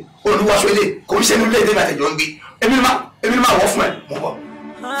ok olùwàṣọ ilé kò ń ṣe inú ilé ìdè náà tẹ̀jọ́ ń gbé èmi ni máa wọ̀ fún ẹ mo bọ̀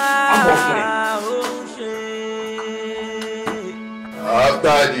máa wọ̀ fún ẹ.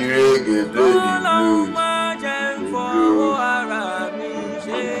 After the reggae, play the blues.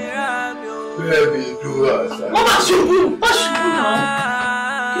 Baby, do us. Wọ́n máa ṣubú náà.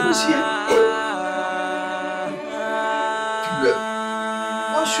 Kí ló ṣe é?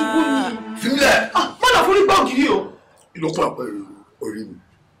 Wọ́n ṣubú ni. Fílẹ̀. Má lọ fún nígbà ògiri o. Ìlọ́kùn àpẹẹrẹ orí mi.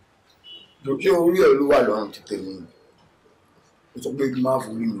 Lókè orí ẹ̀ ló wà lọ́rùn ti tẹ̀lé mi. Mo sọ pé kí n máa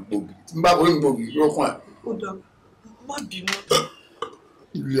forí mi gbòógì. Tí n bá forí mi gbòógì, ìlọ́kùn ẹ̀. Ó dà má bínú.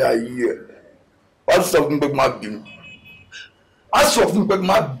 Ilé ayé ẹ̀. Wá sọ fún mi pé kí n má bínú. Wá sọ fún mi pé kí n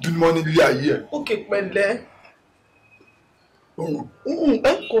má bínú mọ́ ní ilé ayé ẹ̀. Ókè pẹ̀lẹ́.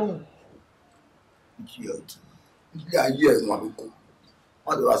 Ẹ kò rùn. Ilé ayé ẹ̀ wọn ló kọ.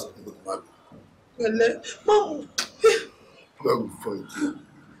 Wọ́n ti wá sọ fún mi pé kí n má bínú. Pẹ̀lẹ́ má mú. Bẹ́ẹ̀ ni fọ ìdí.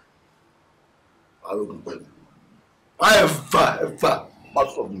 Arógun pẹ̀lú. Ẹ̀fà má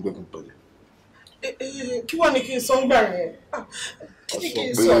sọ fún mi pé kí n pẹ̀lú. Kí wọ́n ní kí n sọ ń gbà yẹn? Kí ni kí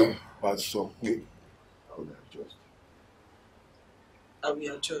n sọ? Wàá sọ pé I will adjust. I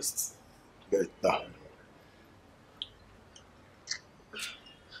will adjust. Better.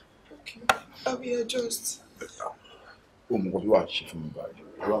 Okay, I will adjust. Better. Oh, my God, you are shifting me back.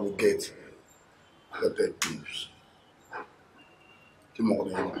 I want to get pepper beans. Come on,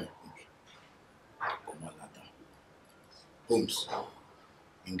 you want come on, Homes.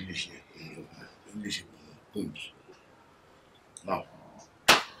 English here. English. Homes. Now.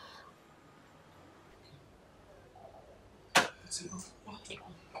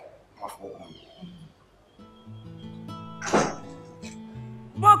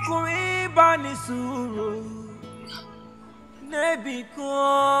 Bọ́kùnrin bá ní sùúrù níbì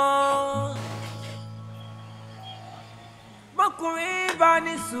kan. Bọ́kùnrin bá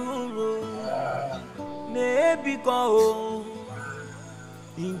ní sùúrù níbì kan o.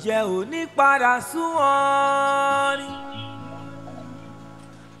 Ǹjẹ́ ò ní padà sún wọn ni?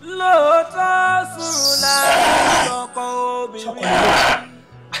 Lóòótọ́ sùúrù láti ọkọ obìnrin.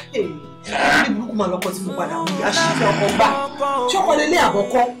 Ilé burúkú máa lọ́kọ tí mo padà mú aṣífẹ́ ọkọ gbà ṣọ́kọ lélẹ̀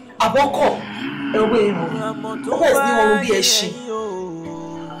àbọ̀kọ́ ẹ̀wọ̀ èrò ó bẹ̀rẹ̀ sí ní ọrùn bí ẹṣin.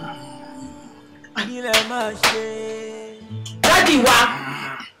 Dádì wa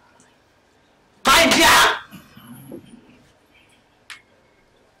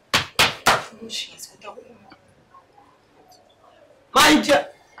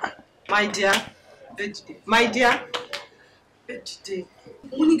my dear. My dear.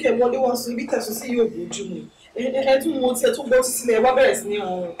 Mo ní kẹ́ wọlé wá sùn ibi tẹ̀sùn sí yóò bójú mu. Ẹ tún wo tí ẹ tún gbọ́ sílẹ̀ ẹ wá bẹ̀rẹ̀ sí ní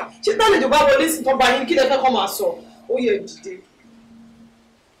ọrùn. Ṣé tálejò bá wọlé sí tán bá yín kí lẹ fẹ́ kọ́ máa sọ? Ó yẹ dìde.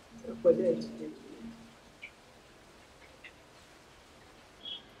 Ẹ pẹ̀lẹ́ ẹ dìde.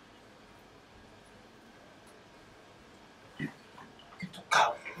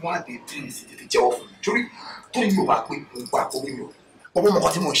 Wọ́n á dé tí sì tètè jẹ́wọ́ fún mi torí mi ò bá pé mo gbà kó mi ò ọmọ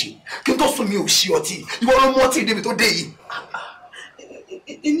ọmọkàn tí mo ṣe kí n tó sùn mi ò ṣí ọtí ìwọ ló mú ọtí débi tó dé yìí.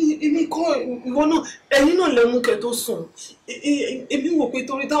 Èmi kọ́ ìwọ náà ẹ̀yin náà lẹ́mú kẹ́ tó sùn èmi wò pé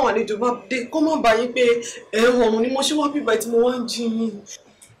torí táwọn àlejò bá dé kọ́ má bá yín pé ọ̀run ni mo ṣe wá bíbá tí mo wá ń jí yín.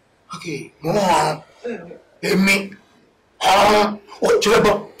 Ok mo rán èmi ọ̀run òjò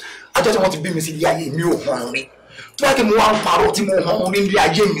ẹ̀gbọ́n ajọ́ tí wọ́n ti bí mi sí ilé ayé mi ò hàn rí tí wọ́n kí mo wá ń parọ́ tí mo hàn rí ilé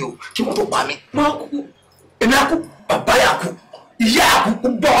ayé mi ò kí wọ́n tó pa mi. Máa kú. Èmi á kú bàbá yà kú ìyá yà kú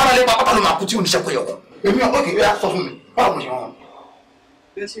gbọ́ ọ̀rọ̀ lé pápá ló máa kú tí ò ní ṣẹ́kù ẹ̀yọ̀kọ̀ èmi ọ̀pọ̀ kìí sọ fún mi báwo mo ṣe hàn.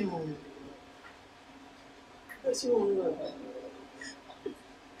 Bẹ́ẹ̀ sí wọn ni. Bẹ́ẹ̀ sí wọn ni bàbá.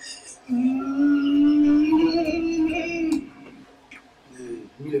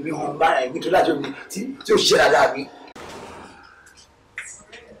 Mi lè mi hàn bára ẹ̀ nítorí àjọ mi tí ó ṣiṣẹ́ dáadáa mi.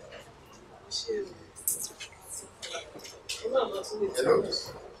 Hello.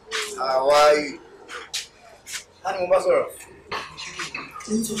 How are you? How ni mo bá sọ̀rọ̀?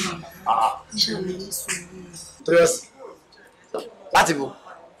 Tóyọ́sì. Láti bo.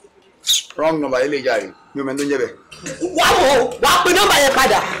 Wrong number ilé ìjà rẹ̀. Mi ò mẹ́ni tó ń jẹ́ bẹ̀. Wàá pe nọ́mbà yẹn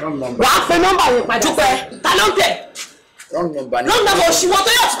padà. Wàá pe nọ́mbà yẹn padà. Dúpẹ́, ta ló ń tẹ̀? Wrong number ni. Wrong number òṣìwọ́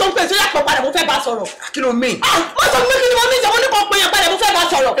tó yàtọ̀ tó ń pè tó yàtọ̀ padà mo fẹ́ bá sọ̀rọ̀. Kí ló mean? Wọ́n sọ pé kí ni mo ní ìjọba oníkan pe yẹn padà mo fẹ́ bá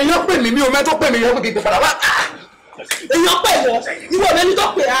sọ̀rọ̀. Èèyàn pè mí mi ò mẹ́tọ́ pè mí yẹn kó kì í pè padà wá. Èèyàn pè wọ́n ìwọ mẹ́ni tó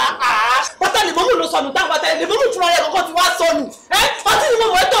pè pátá ni mọ́mú ló sọnù táwọn pátá ni mọ́mú fúnra rẹ̀ kọ́kọ́ ti wá sọnù. Ọtí ni mo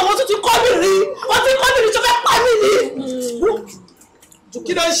mọ̀ ẹ́tọ̀ wọ́n tún ti kọ́ mi rí wọ́n ti kọ́ mi rí tó fẹ́ pa mí ni.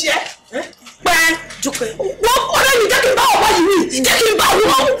 Kí ló ń ṣe pẹ́ jùpẹ́. Wọ́n ọ̀rẹ́ mi jẹ́ kí n bá ọ̀pá yìí wí jẹ́ kí n bá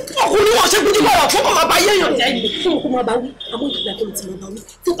wọ́n ọkùnrin wọn ṣe gbójú bọ̀rọ̀ fún ọmọ bá yéèyàn jẹ́ yìí. Fún òkú máa bá wí àwọn ìgbà tó ti máa bá wí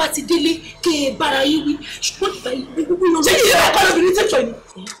tó bá ti délé kí ẹ bára yín wí ṣùgbọ́n ìgbà yìí gbogbo náà. Ṣé ìyá ẹ̀kọ́ lóbìnrin tẹ̀sọ̀ ni?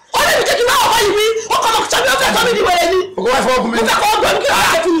 Ọ̀rẹ́ mi jẹ́ kí n bá ọ̀pá yìí wí ọkọ̀ ọmọ kìtàbí ọ̀fẹ́ ẹ̀kọ́ mi ní wẹ̀rẹ̀ ni. Òkú wá fọwọ́ gún mi. Mo fẹ́ kọ́ ọgbẹ́ mi kí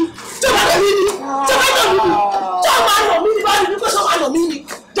ọ̀rẹ́ ẹ̀kú ni. Tí o bá nà mí ni. Tí o bá nà mí ni. Tí o máa nà mí ni báyìí ní kóso máa nà mí ni.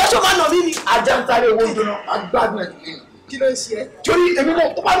 Jọ́sọ̀ máa nà mí ni. Ajá ń sáré owó ìdùnnú agbádùn ẹ̀ kí ló ń ṣe é. torí èmi náà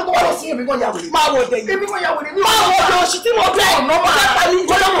tó bá lọ sí èmi náà yà wòlé. Máa wọ̀ dẹ̀yìn. Èmi náà yà wòlé. Máa wọ̀ dẹ̀ oṣù tí mo bẹ̀. Ọ̀nà máa Ọ̀gá pàlí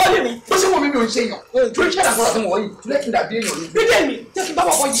gbọ́dọ̀gbọ́ lè mi. Bó ṣe wọ́n mi mi ò ń ṣe yàn. Torí iṣẹ́ ìdàgbàsókè tí mo wọ̀ yìí lẹ́kìn dàbí èèyàn ni. Bídèmí jẹ́ kí n bá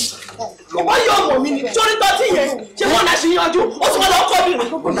bọ̀ yìí. Bàbá yóò mọ̀ mí ni. Torí tọ́tí yẹn ṣé wọ́n náà ṣe yanjú. Ó sì wọ́n lọ kọ́ mi.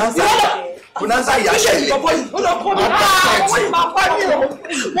 Bonanza ìyá ṣe yìí. Ó lọ kọ́ mi. Àwọn yìí máa pa mí o.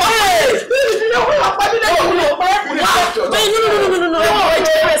 Wọ́n yẹ. Bídèmí ni wọ́n máa pa mí lẹ́yìn òun lọ.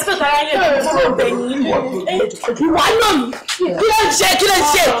 Ìwà náà mi. Kí ló ń ṣe? Kí ló ń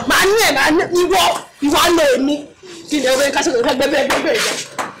ṣe? Màá ní ẹ̀ máa ní ìwà náà èmi. Kí ni ẹgbẹ́ ká ṣe kò fẹ́ gbẹ́gbẹ́ jẹ?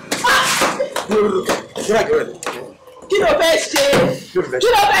 Kí ló fẹ́ ṣe? Kí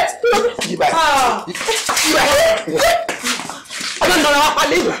ló fẹ́ ṣe? Ọlọ́run náà wá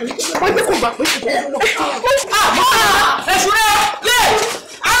palẹ̀ ìgbà. Wọ́n gbé kò gbà pé kò bẹ́ẹ̀ lọ. Ẹ̀sùn rẹ̀ lé!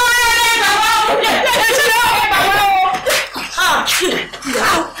 Àwọn ẹ̀rẹ́ bàbá lé! Ẹ̀sùn rẹ̀ bàbá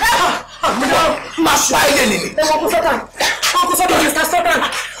Máa ṣọ ayé nìyí. Uncle Sultan, Mr. Sultan.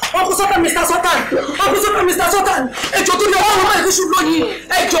 Uncle Sultan, Mr. Sultan. Uncle Sultan, Mr. Sultan. Ẹjọ́ tó lè wọ́n wọ́n máa ń fi lónìí.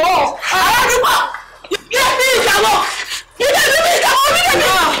 Ẹjọ́ àádọ́gbà. Ilé bí ìjàwọ̀. Ilé bí ìjàwọ̀ onídẹ̀mí.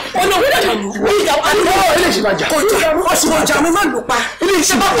 Ọ̀nà onídẹ̀mí. Ìjàwọ̀ àdúgbò. Ilé ìṣèlú àjà. Kọjá ọ̀ṣun ọjà mi máa ń lò pa. Ilé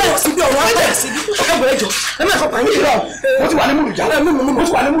ìṣèlú bá bẹ̀rẹ̀ síbi ọ̀rọ̀ ajẹ́ síbi. Ẹgbẹ́ ẹjọ́. Ẹ má kọ́pa yín lọ. Mo ti wà ní múlùjà. Mo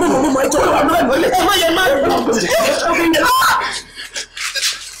ti wà ní múlùjà. Ẹjọ́ wà ní múlùjà. Ẹ má yẹ má lọ.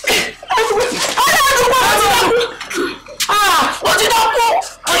 Wọ́n ti dákú!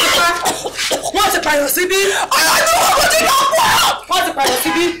 Wọ́n ti pààyàn síbí! Wọ́n ti dákú! Wọ́n ti pààyàn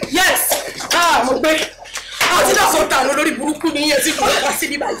síbí! Yes! Mo gbé! Wọ́n ti dákú ta lórí burúkú ní iye tí kò wá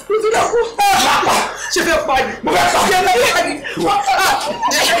síbí báyìí. Wọ́n ti dákú! Ṣé fẹ́ pa ni? Mo fẹ́ pa! Ṣé fẹ́ pa ni? Wọ́n pẹ́!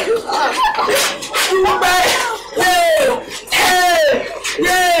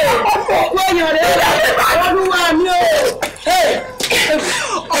 Wọ́n yàn rẹ̀ ọdún wa mi o!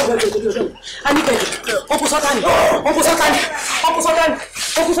 Uncle Sultan, Uncle Sultan, Uncle Sultan.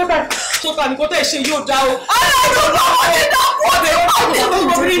 Ọkùn sọ́tà ní kó tẹ́ ṣe yóò dá o. Aláàjọ náà wọ́n ti dákú ọ̀dẹ̀ ọ̀dẹ̀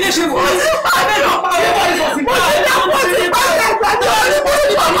ọ̀dẹ̀ ilé ṣe fún mi.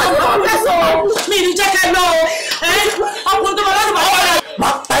 Mi ní jẹ́ kẹ́ lọ o. Ọkùnrin tó máa láti máa wọ́n rẹ̀.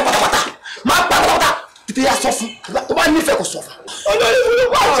 Máa pa ẹ́ pátápátá. Máa pa ẹ́ pátápátá. Tètè yá sọ fún. Tó bá nífẹ̀ẹ́ kò sọ fún. Olórí ìlú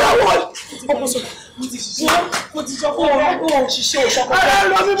wà á jáwọ́. Ọkùn sọ. Mo ti sọ fún ọ ṣiṣẹ́ òṣọ́kọ̀.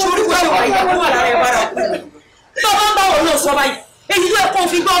 Ṣorí kò ṣe wà ìyàwó wà lára ẹ̀ bára pẹ̀lú. Tó bá ń bá wọn náà sọ báyìí. Èyí ló ẹ̀kọ́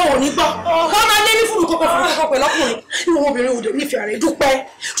fi gbọ́ wọn ò ní gbọ́. Wọ́n máa lé ní fúru kọ́kọ́ pẹ̀lú ọkùnrin. Ìwọ ọmọbìnrin òde nífẹ̀ẹ́ rẹ̀ dúpẹ́.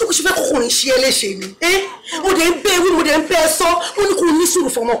 Tókù ṣe fẹ́ kọkùnrin ṣe é léṣe ni. Mo dé ń bẹ́ wí, mo dé ń bẹ́ sọ. Mo ní kó ní sùúrù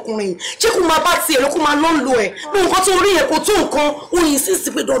fọmọkùnrin. Ṣé kó máa bá tiẹ̀ ló kó máa lọ́ lo ẹ̀? Mo nǹkan tó rí yẹn kó tó nǹkan. O yìí sì sí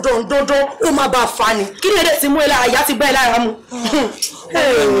pé dandan ó máa bá a fa ni. Kí ni ẹ̀dẹ̀ ti mú ẹ lára ìyá ti bá ẹ lára mu?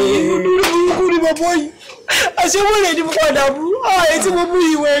 Olùkú ni bàbá yìí. Àṣewọ́lẹ̀ ni mo padà bú. Èyí tí mo bú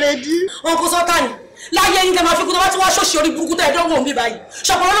ìwé rẹ̀ dí. Ọkọ sọ́tà ni. Láyé yín kẹ́ máa fi kú tó bá ti wá ṣọ́ọ̀ṣì orí burúkú tẹ́ ẹ̀dọ́gbọ̀n òun bí báyìí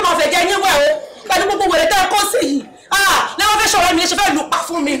ṣọ̀pọ̀lọ́ ló máa fẹ́ jẹ́ yín wẹ̀ o pẹ̀lú gbogbo wẹ̀rẹ̀ tẹ́ ẹ kọ́ sí yìí lẹ́wọ́n fẹ́ ṣọ̀rọ̀ mi ṣe fẹ́ lù pa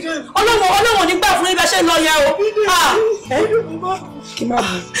fún mi ọlọ́wọ̀n nígbà fún ibẹ̀ ṣe ń lọ yẹ o. Kí máa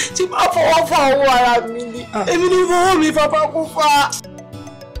bù tí máa fọwọ́ fà owó ara mi ni èmi ni fowó mi fapá kú fa.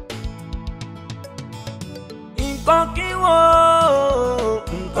 Nǹkan kí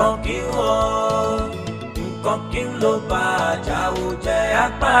wọ́n nǹkan kí ló bá àjàwò jẹ́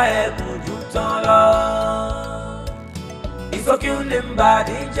apá ẹ̀kún jù tán lọ. Ìsókí lè ń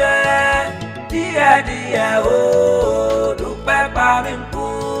bàdí jẹ́ díẹ̀díẹ̀ o dúpẹ́ pa mí kú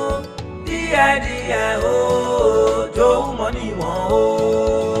díẹ̀díẹ̀ o jòwú mọ́ níwọ̀n o.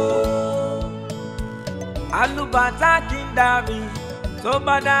 Àlùbàtà kì í dà mí tó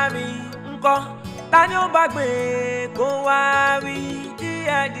bá dà mí ńkọ́ ta ni ó bá gbé kó wá rí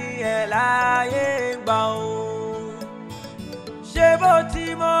díẹ̀díẹ̀ láyé gbà o. Ṣé bó ti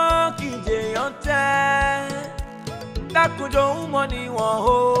mọ́ kí jèèyàn tẹ́ dákunjọ ń mọ níwọ̀n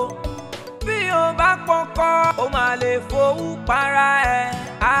o. Bí o bá pọkọ́ o máa lè fowó para ẹ̀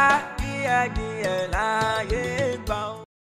á díẹ̀díẹ̀ láyé